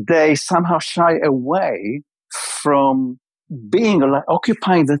they somehow shy away from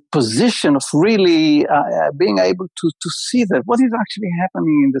occupying that position of really being able to see that what is actually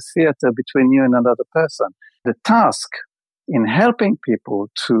happening in the theater between you and another person. The task in helping people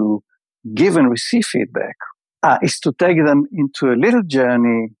to give and receive feedback is to take them into a little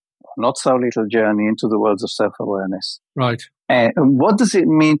journey, not so little journey, into the worlds of self-awareness. Right. And what does it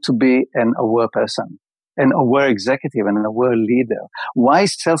mean to be an aware person, an aware executive, and an aware leader? Why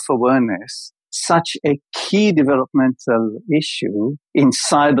is self-awareness such a key developmental issue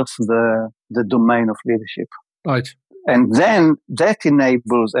inside of the domain of leadership? Right. And then that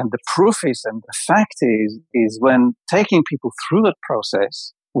enables, and the proof is, and the fact is when taking people through that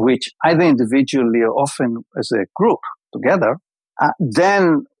process, which either individually or often as a group together,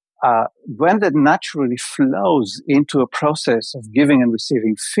 then when that naturally flows into a process of giving and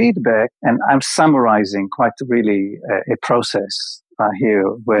receiving feedback, and I'm summarizing quite really a process here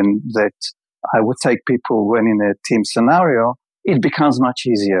when that I would take people when in a team scenario, it becomes much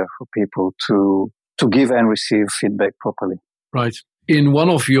easier for people to to give and receive feedback properly. Right. In one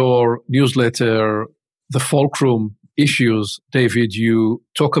of your newsletter, The Fulcrum Issues, David, you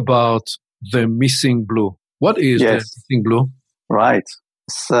talk about the missing blue. What is the missing blue? Right.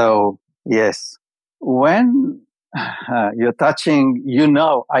 So, yes, when you're touching,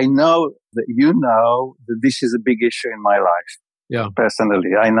 I know that this is a big issue in my life. Yeah. Personally,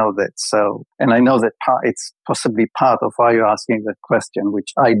 I know that. So, and I know that it's possibly part of why you're asking that question,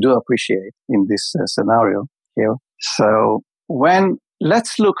 which I do appreciate in this scenario here. So,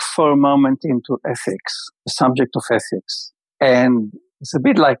 let's look for a moment into ethics, the subject of ethics. And it's a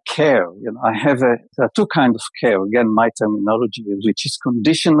bit like care. There are two kinds of care. Again, my terminology is, which is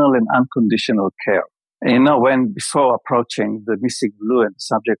conditional and unconditional care. And before approaching the missing blue and the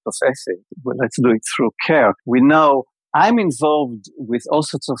subject of ethics, let's do it through care. We know I'm involved with all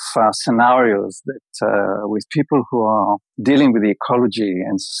sorts of scenarios that with people who are dealing with the ecology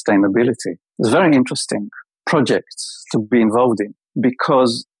and sustainability. It's very interesting projects to be involved in,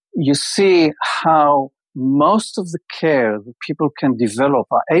 because you see how most of the care that people can develop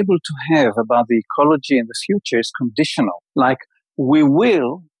are able to have about the ecology and the future is conditional. Like, we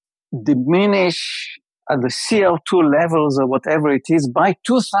will diminish the CO2 levels or whatever it is by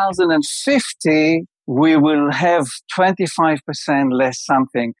 2050. We will have 25% less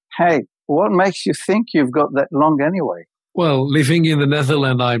something. Hey, what makes you think you've got that long anyway? Well, living in the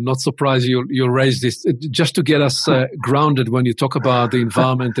Netherlands, I'm not surprised you raised this. Just to get us grounded, when you talk about the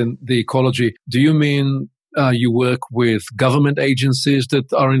environment and the ecology, do you mean you work with government agencies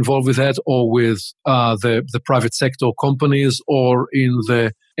that are involved with that, or with the private sector companies, or in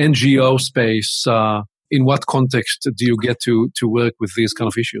the NGO space? In what context do you get to work with these kind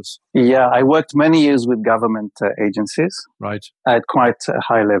of issues? Yeah, I worked many years with government agencies, right, at quite a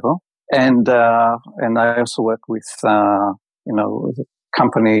high level, and I also work with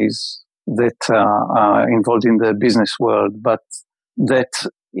companies that are involved in the business world. But that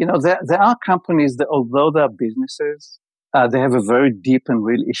there are companies that, although they are businesses, they have a very deep and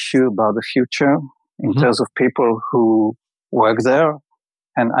real issue about the future in terms of people who work there.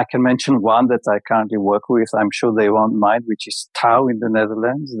 And I can mention one that I currently work with. I'm sure they won't mind, which is Tau in the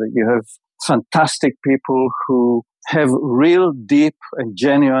Netherlands. That you have fantastic people who have real deep and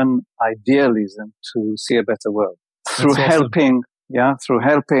genuine idealism to see a better world through helping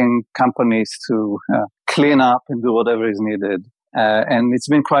companies to clean up and do whatever is needed. And it's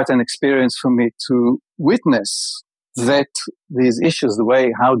been quite an experience for me to witness that these issues,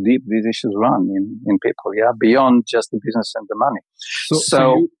 how deep these issues run in people, beyond just the business and the money.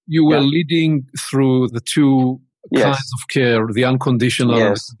 So you were leading through the two kinds of care, the unconditional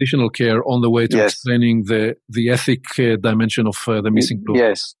and the conditional care, on the way to explaining the ethic dimension of the missing blue.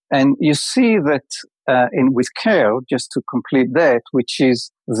 Yes. And you see that with care, just to complete that, which is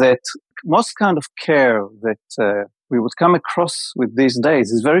that most kind of care that we would come across with these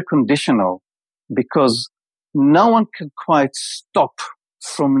days is very conditional, because no one can quite stop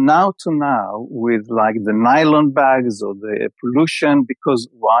from now to now with like the nylon bags or the pollution. Because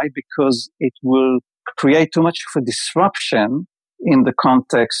why? Because it will create too much of a disruption in the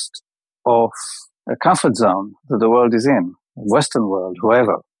context of a comfort zone that the world is in, Western world,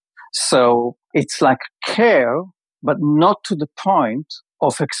 whoever. So it's like care, but not to the point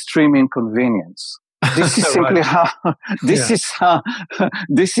of extreme inconvenience. This is simply how this is how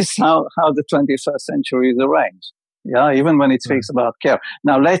the 21st century is arranged. Yeah, even when it speaks about care.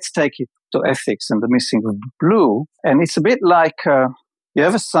 Now let's take it to ethics and the missing blue. And it's a bit like you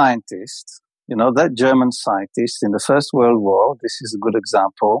have a scientist, that German scientist in the First World War. This is a good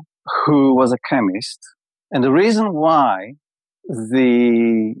example, who was a chemist. And the reason why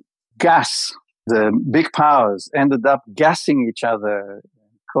the big powers ended up gassing each other,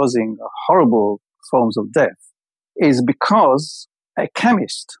 causing horrible forms of death, is because a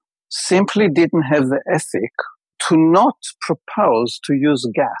chemist simply didn't have the ethic to not propose to use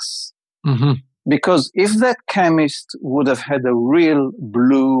gas. Mm-hmm. Because if that chemist would have had a real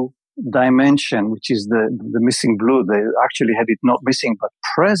blue dimension, which is the missing blue, they actually had it not missing but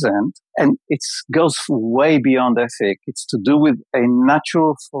present, and it goes way beyond ethic. It's to do with a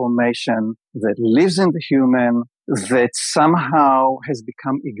natural formation that lives in the human, that somehow has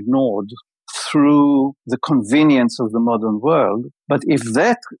become ignored through the convenience of the modern world. But if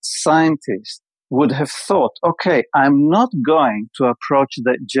that scientist would have thought, okay, I'm not going to approach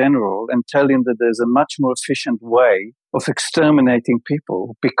that general and tell him that there's a much more efficient way of exterminating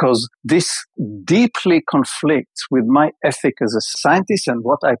people, because this deeply conflicts with my ethic as a scientist and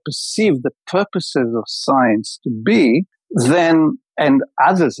what I perceive the purposes of science to be, then, and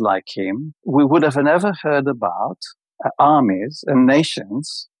others like him, we would have never heard about armies and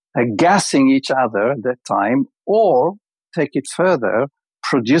nations gassing each other at that time, or take it further,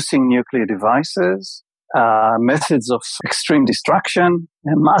 producing nuclear devices, methods of extreme destruction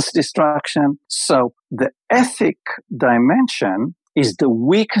and mass destruction. So the ethic dimension is the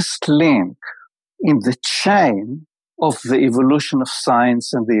weakest link in the chain of the evolution of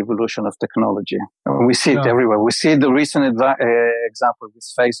science and the evolution of technology. We see it everywhere. We see the recent example with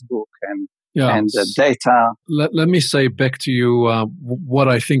Facebook and the data. Let me say back to you what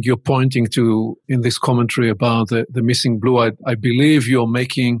I think you're pointing to in this commentary about the missing blue. I believe you're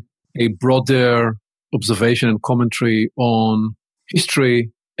making a broader observation and commentary on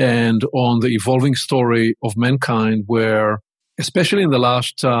history and on the evolving story of mankind, where especially in the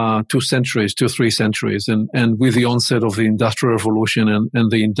last 2 centuries, 3 centuries, and with the onset of the Industrial Revolution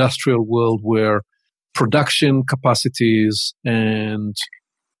and the industrial world, where production capacities and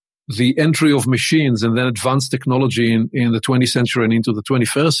the entry of machines and then advanced technology in the 20th century and into the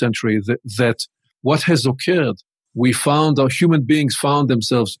 21st century, that what has occurred, our human beings found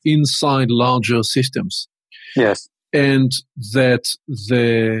themselves inside larger systems. Yes. And that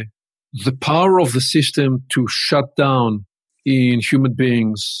the power of the system to shut down in human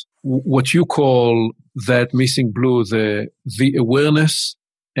beings, what you call that missing blue, the awareness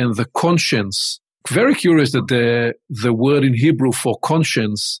and the conscience. Very curious that the word in Hebrew for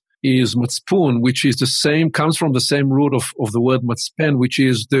conscience is matzpun, which is comes from the same root of the word matzpen, which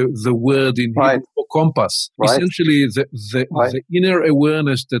is the word in Hebrew for compass. Right. Essentially, the inner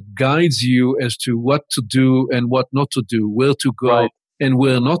awareness that guides you as to what to do and what not to do, where to go and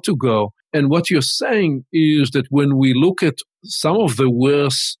where not to go. And what you're saying is that when we look at some of the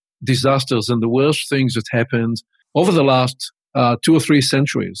worst disasters and the worst things that happened over the last 2 or 3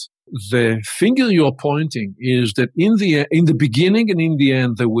 centuries, the finger you're pointing is that in the beginning and in the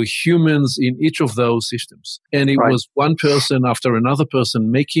end, there were humans in each of those systems. And it was one person after another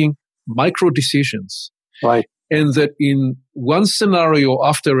person making micro decisions. Right. And that in one scenario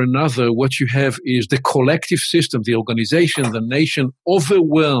after another, what you have is the collective system, the organization, the nation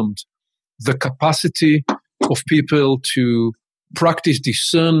overwhelmed the capacity of people to practice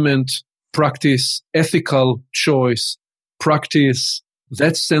discernment, practice ethical choice, practice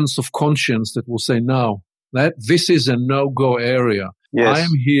that sense of conscience that will say, no, that this is a no-go area. Yes. I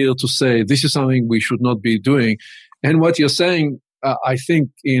am here to say this is something we should not be doing. And what you're saying, I think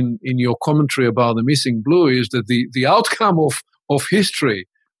in your commentary about the missing blue, is that the outcome of history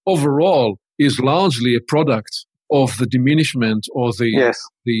overall is largely a product of the diminishment or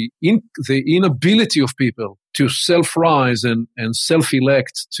the inability of people to self-rise and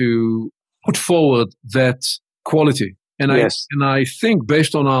self-elect to put forward that quality. And I think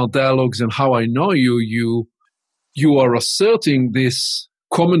based on our dialogues and how I know you are asserting this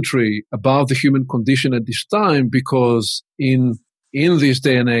commentary about the human condition at this time, because in this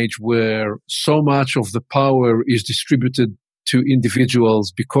day and age where so much of the power is distributed to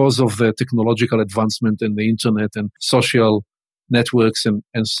individuals because of the technological advancement and the internet and social networks and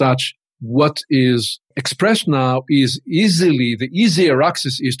such, what is expressed now is the easier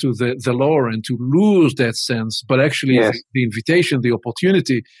access is to the lower end, to lose that sense. But actually the invitation, the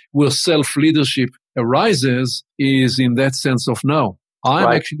opportunity where self-leadership arises is in that sense of no.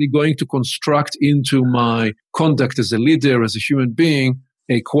 I'm actually going to construct into my conduct as a leader, as a human being,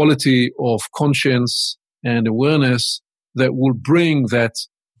 a quality of conscience and awareness that will bring that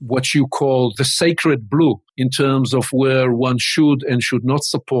what you call the sacred blue in terms of where one should and should not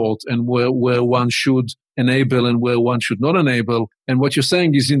support and where one should enable and where one should not enable. And what you're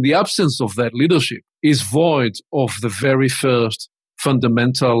saying is in the absence of that leadership is void of the very first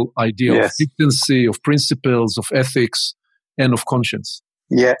fundamental idea of decency, of principles, of ethics, and of conscience.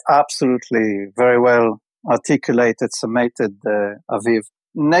 Yeah, absolutely. Very well articulated, summated, Aviv.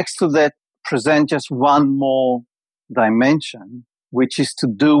 Next to that, present just one more dimension, which is to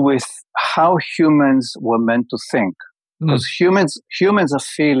do with how humans were meant to think. Because humans are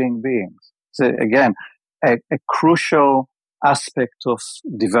feeling beings. So again, a crucial aspect of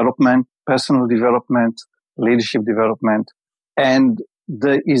development, personal development, leadership development, and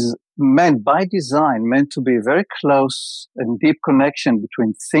there is meant by design, meant to be a very close and deep connection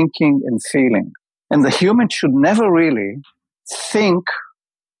between thinking and feeling. And the human should never really think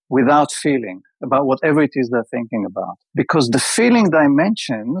without feeling about whatever it is they're thinking about. Because the feeling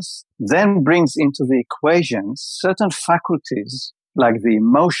dimensions then brings into the equation certain faculties like the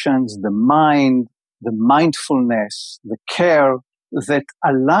emotions, the mind, the mindfulness, the care that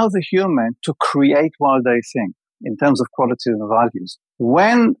allow the human to create while they think in terms of qualities and values.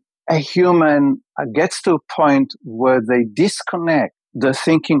 When a human gets to a point where they disconnect the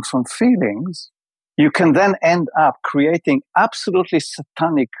thinking from feelings, you can then end up creating absolutely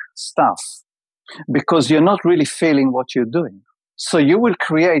satanic stuff because you're not really feeling what you're doing. So you will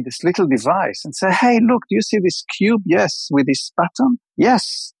create this little device and say, hey, look, do you see this cube? Yes. With this pattern?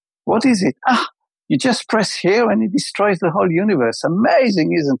 Yes. What is it? You just press here and it destroys the whole universe.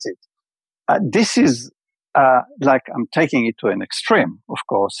 Amazing, isn't it? This is like I'm taking it to an extreme, of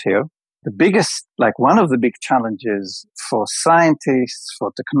course, here. The biggest, like one of the big challenges for scientists,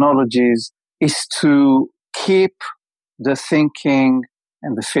 for technologies, is to keep the thinking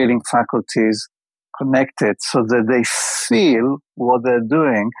and the feeling faculties connected so that they feel what they're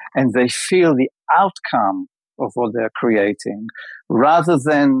doing and they feel the outcome of what they're creating, rather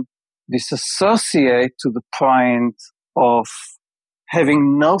than disassociate to the point of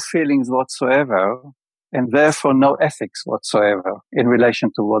having no feelings whatsoever and therefore no ethics whatsoever in relation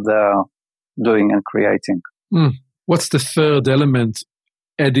to what they're doing and creating. What's the third element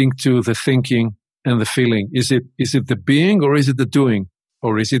adding to the thinking and the feeling? Is it the being or is it the doing?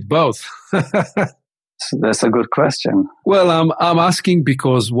 Or is it both? That's a good question. Well, I'm asking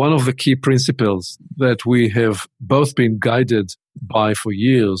because one of the key principles that we have both been guided by for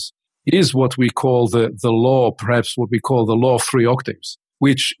years is what we call the law, perhaps what we call the law of 3 octaves,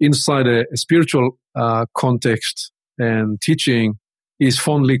 which inside a spiritual context and teaching is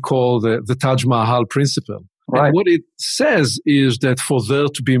fondly called the Taj Mahal principle. Right. And what it says is that for there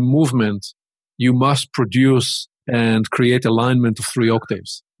to be movement, you must produce and create alignment of 3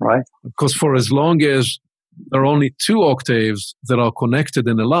 octaves. Right. Because for as long as there are only 2 octaves that are connected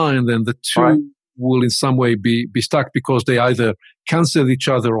and aligned, then the 2 will in some way be stuck because they either cancel each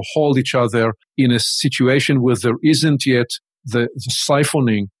other or hold each other in a situation where there isn't yet the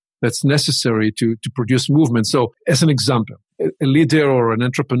siphoning that's necessary to produce movement. So as an example, a leader or an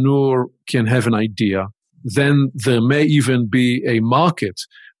entrepreneur can have an idea. Then there may even be a market,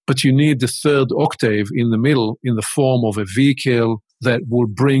 but you need the 3rd octave in the middle in the form of a vehicle that will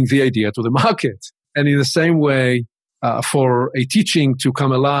bring the idea to the market. And in the same way, for a teaching to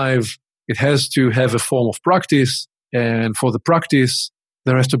come alive, it has to have a form of practice. And for the practice,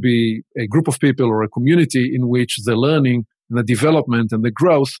 there has to be a group of people or a community in which the learning and the development and the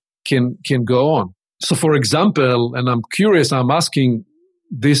growth can go on. So for example, and I'm curious, I'm asking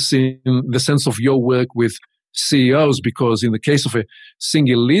this in the sense of your work with CEOs, because in the case of a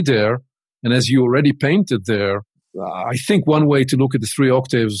single leader, and as you already painted there, I think one way to look at the 3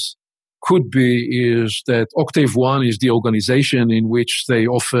 octaves could be is that octave 1 is the organization in which they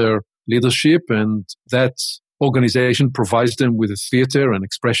offer leadership, and that organization provides them with a theater and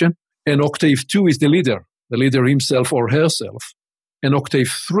expression. And octave 2 is the leader himself or herself. And octave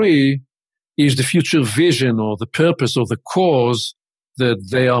 3 is the future vision or the purpose or the cause that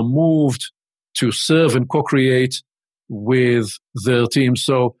they are moved to serve and co-create with their team.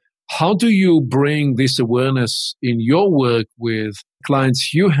 So how do you bring this awareness in your work with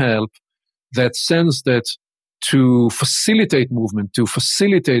clients you help, that sense that to facilitate movement, to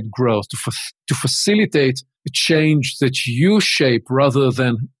facilitate growth, to facilitate a change that you shape rather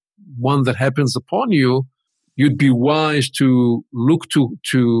than one that happens upon you, you'd be wise to look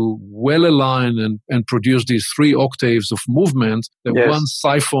to well align and produce these 3 octaves of movement that one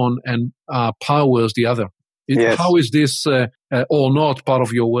siphon and powers the other. How is this or not part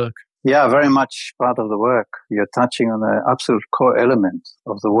of your work? Yeah, very much part of the work. You're touching on an absolute core element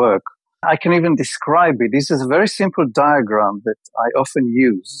of the work. I can even describe it. This is a very simple diagram that I often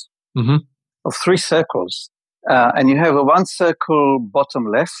use of 3 circles. And you have one circle bottom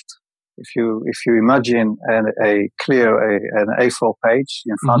left. If you imagine an A4 page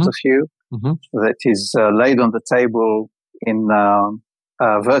in front of you that is laid on the table in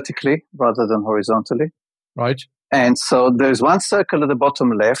vertically rather than horizontally. Right. And so there's one circle at the bottom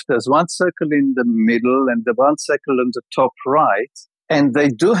left, there's one circle in the middle, and the one circle on the top right. And they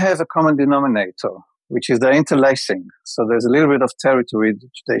do have a common denominator, which is the interlacing. So there's a little bit of territory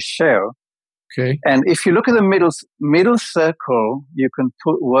which they share. Okay. And if you look at the middle circle, you can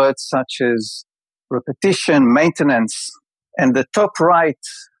put words such as repetition, maintenance, and the top right,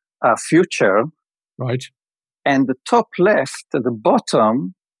 future. Right. And the top left at the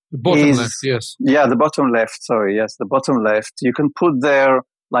bottom. The bottom left, yes. Yeah, the bottom left. Sorry, yes, the bottom left. You can put there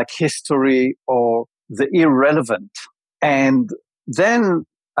like history or the irrelevant. And then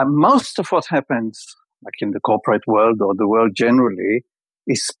most of what happens, like in the corporate world or the world generally,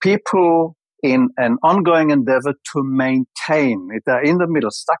 is people in an ongoing endeavor to maintain. They're in the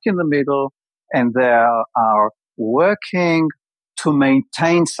middle, stuck in the middle, and they are working to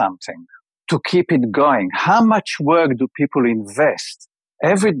maintain something, to keep it going. How much work do people invest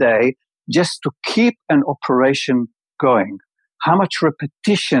every day just to keep an operation going? How much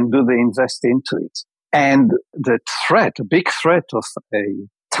repetition do they invest into it? And the big threat of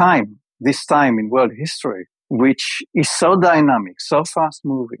this time in world history, which is so dynamic, so fast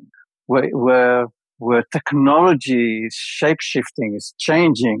moving, where technology is shape-shifting, is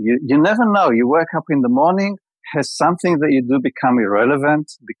changing. You never know. You wake up in the morning, has something that you do become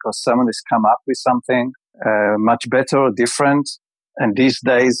irrelevant because someone has come up with something much better or different. And these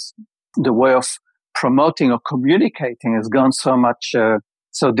days, the way of promoting or communicating has gone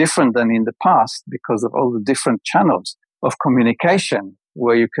so different than in the past because of all the different channels of communication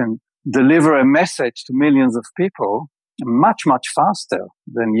where you can deliver a message to millions of people much, much faster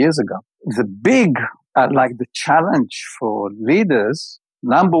than years ago. The big, the challenge for leaders,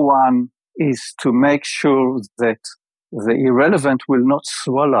 number one, is to make sure that the irrelevant will not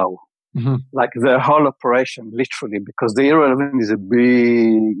swallow their whole operation, literally, because the irrelevant is a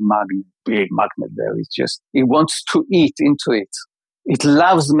big magnet there. It wants to eat into it. It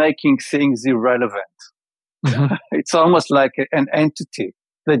loves making things irrelevant. Mm-hmm. It's almost like an entity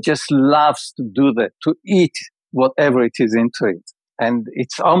that just loves to do that, to eat whatever it is into it. And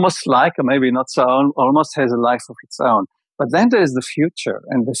it's almost like, or maybe not so, almost has a life of its own. But then there's the future.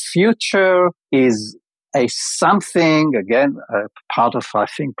 And the future is something, again, part of, I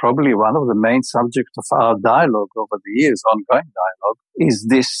think, probably one of the main subjects of our dialogue over the years, ongoing dialogue, is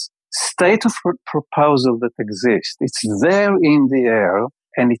this state of proposal that exists. It's there in the air,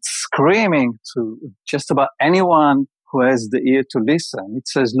 and it's screaming to just about anyone who has the ear to listen. It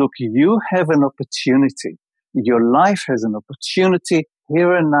says, look, you have an opportunity. Your life has an opportunity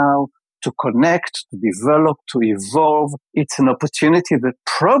here and now to connect, to develop, to evolve. It's an opportunity that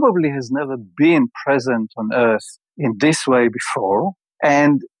probably has never been present on earth in this way before.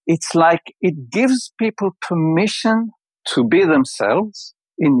 And it's like it gives people permission to be themselves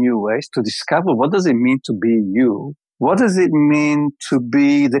in new ways, to discover what does it mean to be you? What does it mean to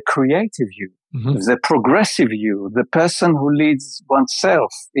be the creative you, the progressive you, the person who leads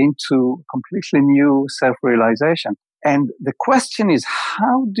oneself into completely new self-realization? And the question is,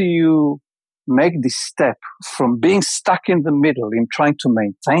 how do you make this step from being stuck in the middle in trying to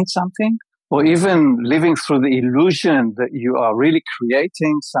maintain something, or even living through the illusion that you are really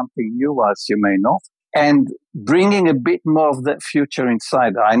creating something new whilst you may not, and bringing a bit more of that future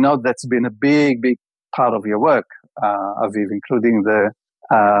inside? I know that's been a big, big part of your work, Aviv, including the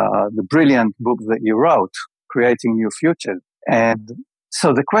brilliant book that you wrote, Creating New Futures. And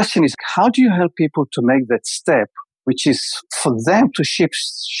so the question is, how do you help people to make that step, which is for them to shift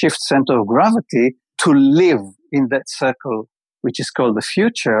center of gravity, to live in that circle, which is called the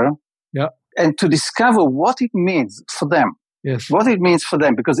future, and to discover what it means for them. Yes. What it means for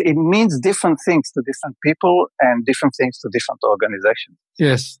them, because it means different things to different people and different things to different organizations.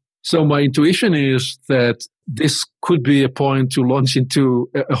 Yes. So my intuition is that this could be a point to launch into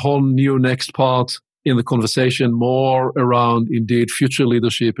a whole new next part in the conversation, more around indeed future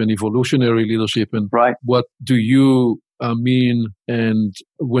leadership and evolutionary leadership, and what do you mean and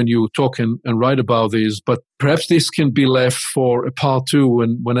when you talk and write about this. But perhaps this can be left for a part two,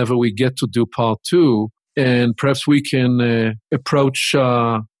 and whenever we get to do part two, and perhaps we can approach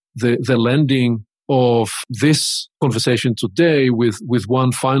the landing of this conversation today with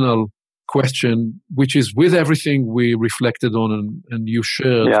one final question, which is, with everything we reflected on and you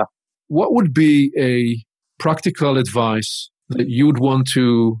shared, what would be a practical advice that you'd want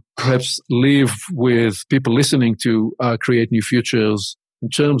to perhaps leave with people listening to Create New Futures in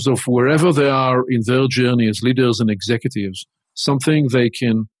terms of wherever they are in their journey as leaders and executives, something they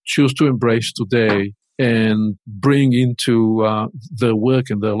can choose to embrace today and bring into their work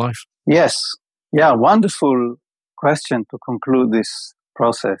and their life? Yes. Yeah, wonderful question to conclude this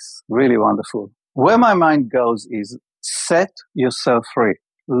process. Really wonderful. Where my mind goes is set yourself free.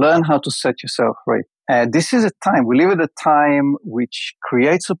 Learn how to set yourself free. This is a time, we live at a time which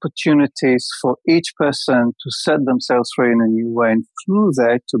creates opportunities for each person to set themselves free in a new way, and through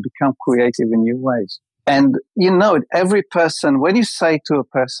that to become creative in new ways. And you know, every person, when you say to a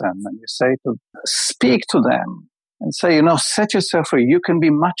person, and you say to speak to them and say, set yourself free, you can be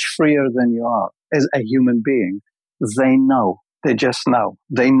much freer than you are as a human being. They know. They just know.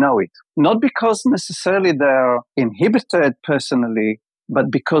 They know it. Not because necessarily they're inhibited personally, but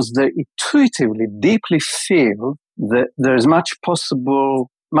because they intuitively, deeply feel that there's much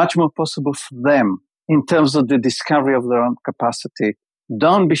more possible for them in terms of the discovery of their own capacity.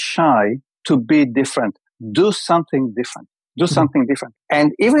 Don't be shy to be different. Do something different. Do something different.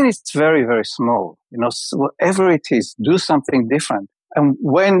 And even if it's very, very small, whatever it is, do something different. And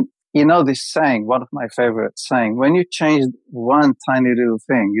when, this saying, one of my favorite saying, when you change one tiny little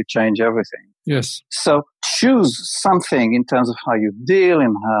thing, you change everything. Yes. So choose something in terms of how you deal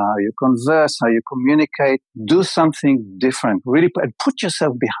and how you converse, how you communicate. Do something different. Really put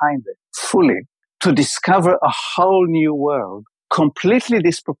yourself behind it fully to discover a whole new world, completely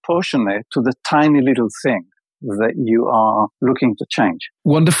disproportionate to the tiny little thing that you are looking to change.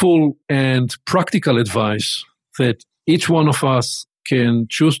 Wonderful and practical advice that each one of us can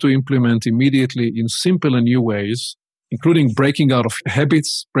choose to implement immediately in simple and new ways, including breaking out of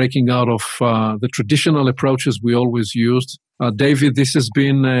habits, breaking out of the traditional approaches we always used. David, this has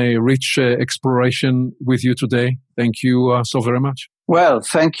been a rich exploration with you today. Thank you so very much. Well,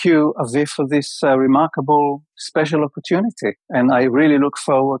 thank you, Aviv, for this remarkable, special opportunity. And I really look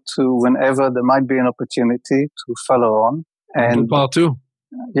forward to whenever there might be an opportunity to follow on. And do part two.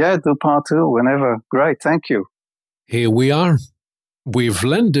 Yeah, do part two whenever. Great, thank you. Here we are. We've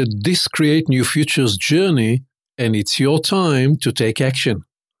landed this Create New Futures journey, and it's your time to take action,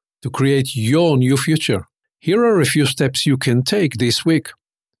 to create your new future. Here are a few steps you can take this week.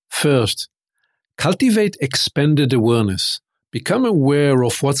 First, cultivate expanded awareness. Become aware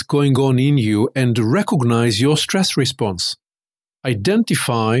of what's going on in you and recognize your stress response.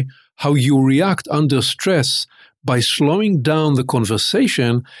 Identify how you react under stress by slowing down the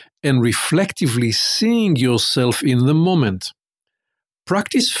conversation and reflectively seeing yourself in the moment.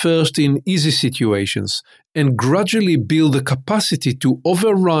 Practice first in easy situations and gradually build the capacity to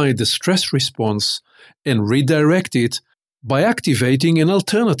override the stress response and redirect it by activating an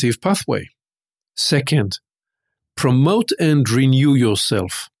alternative pathway. Second, promote and renew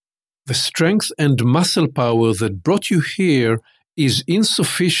yourself. The strength and muscle power that brought you here is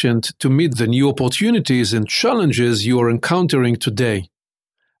insufficient to meet the new opportunities and challenges you are encountering today.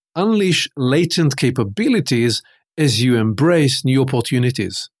 Unleash latent capabilities as you embrace new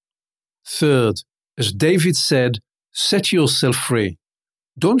opportunities. Third, as David said, set yourself free.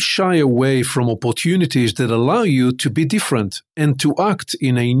 Don't shy away from opportunities that allow you to be different and to act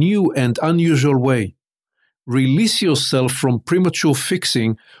in a new and unusual way. Release yourself from premature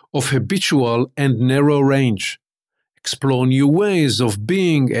fixing of habitual and narrow range. Explore new ways of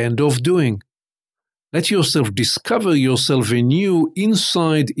being and of doing. Let yourself discover yourself in new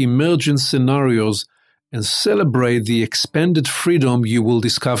inside emergent scenarios and celebrate the expanded freedom you will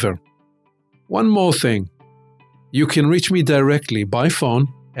discover. One more thing. You can reach me directly by phone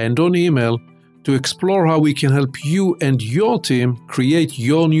and on email to explore how we can help you and your team create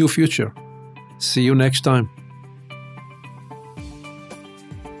your new future. See you next time.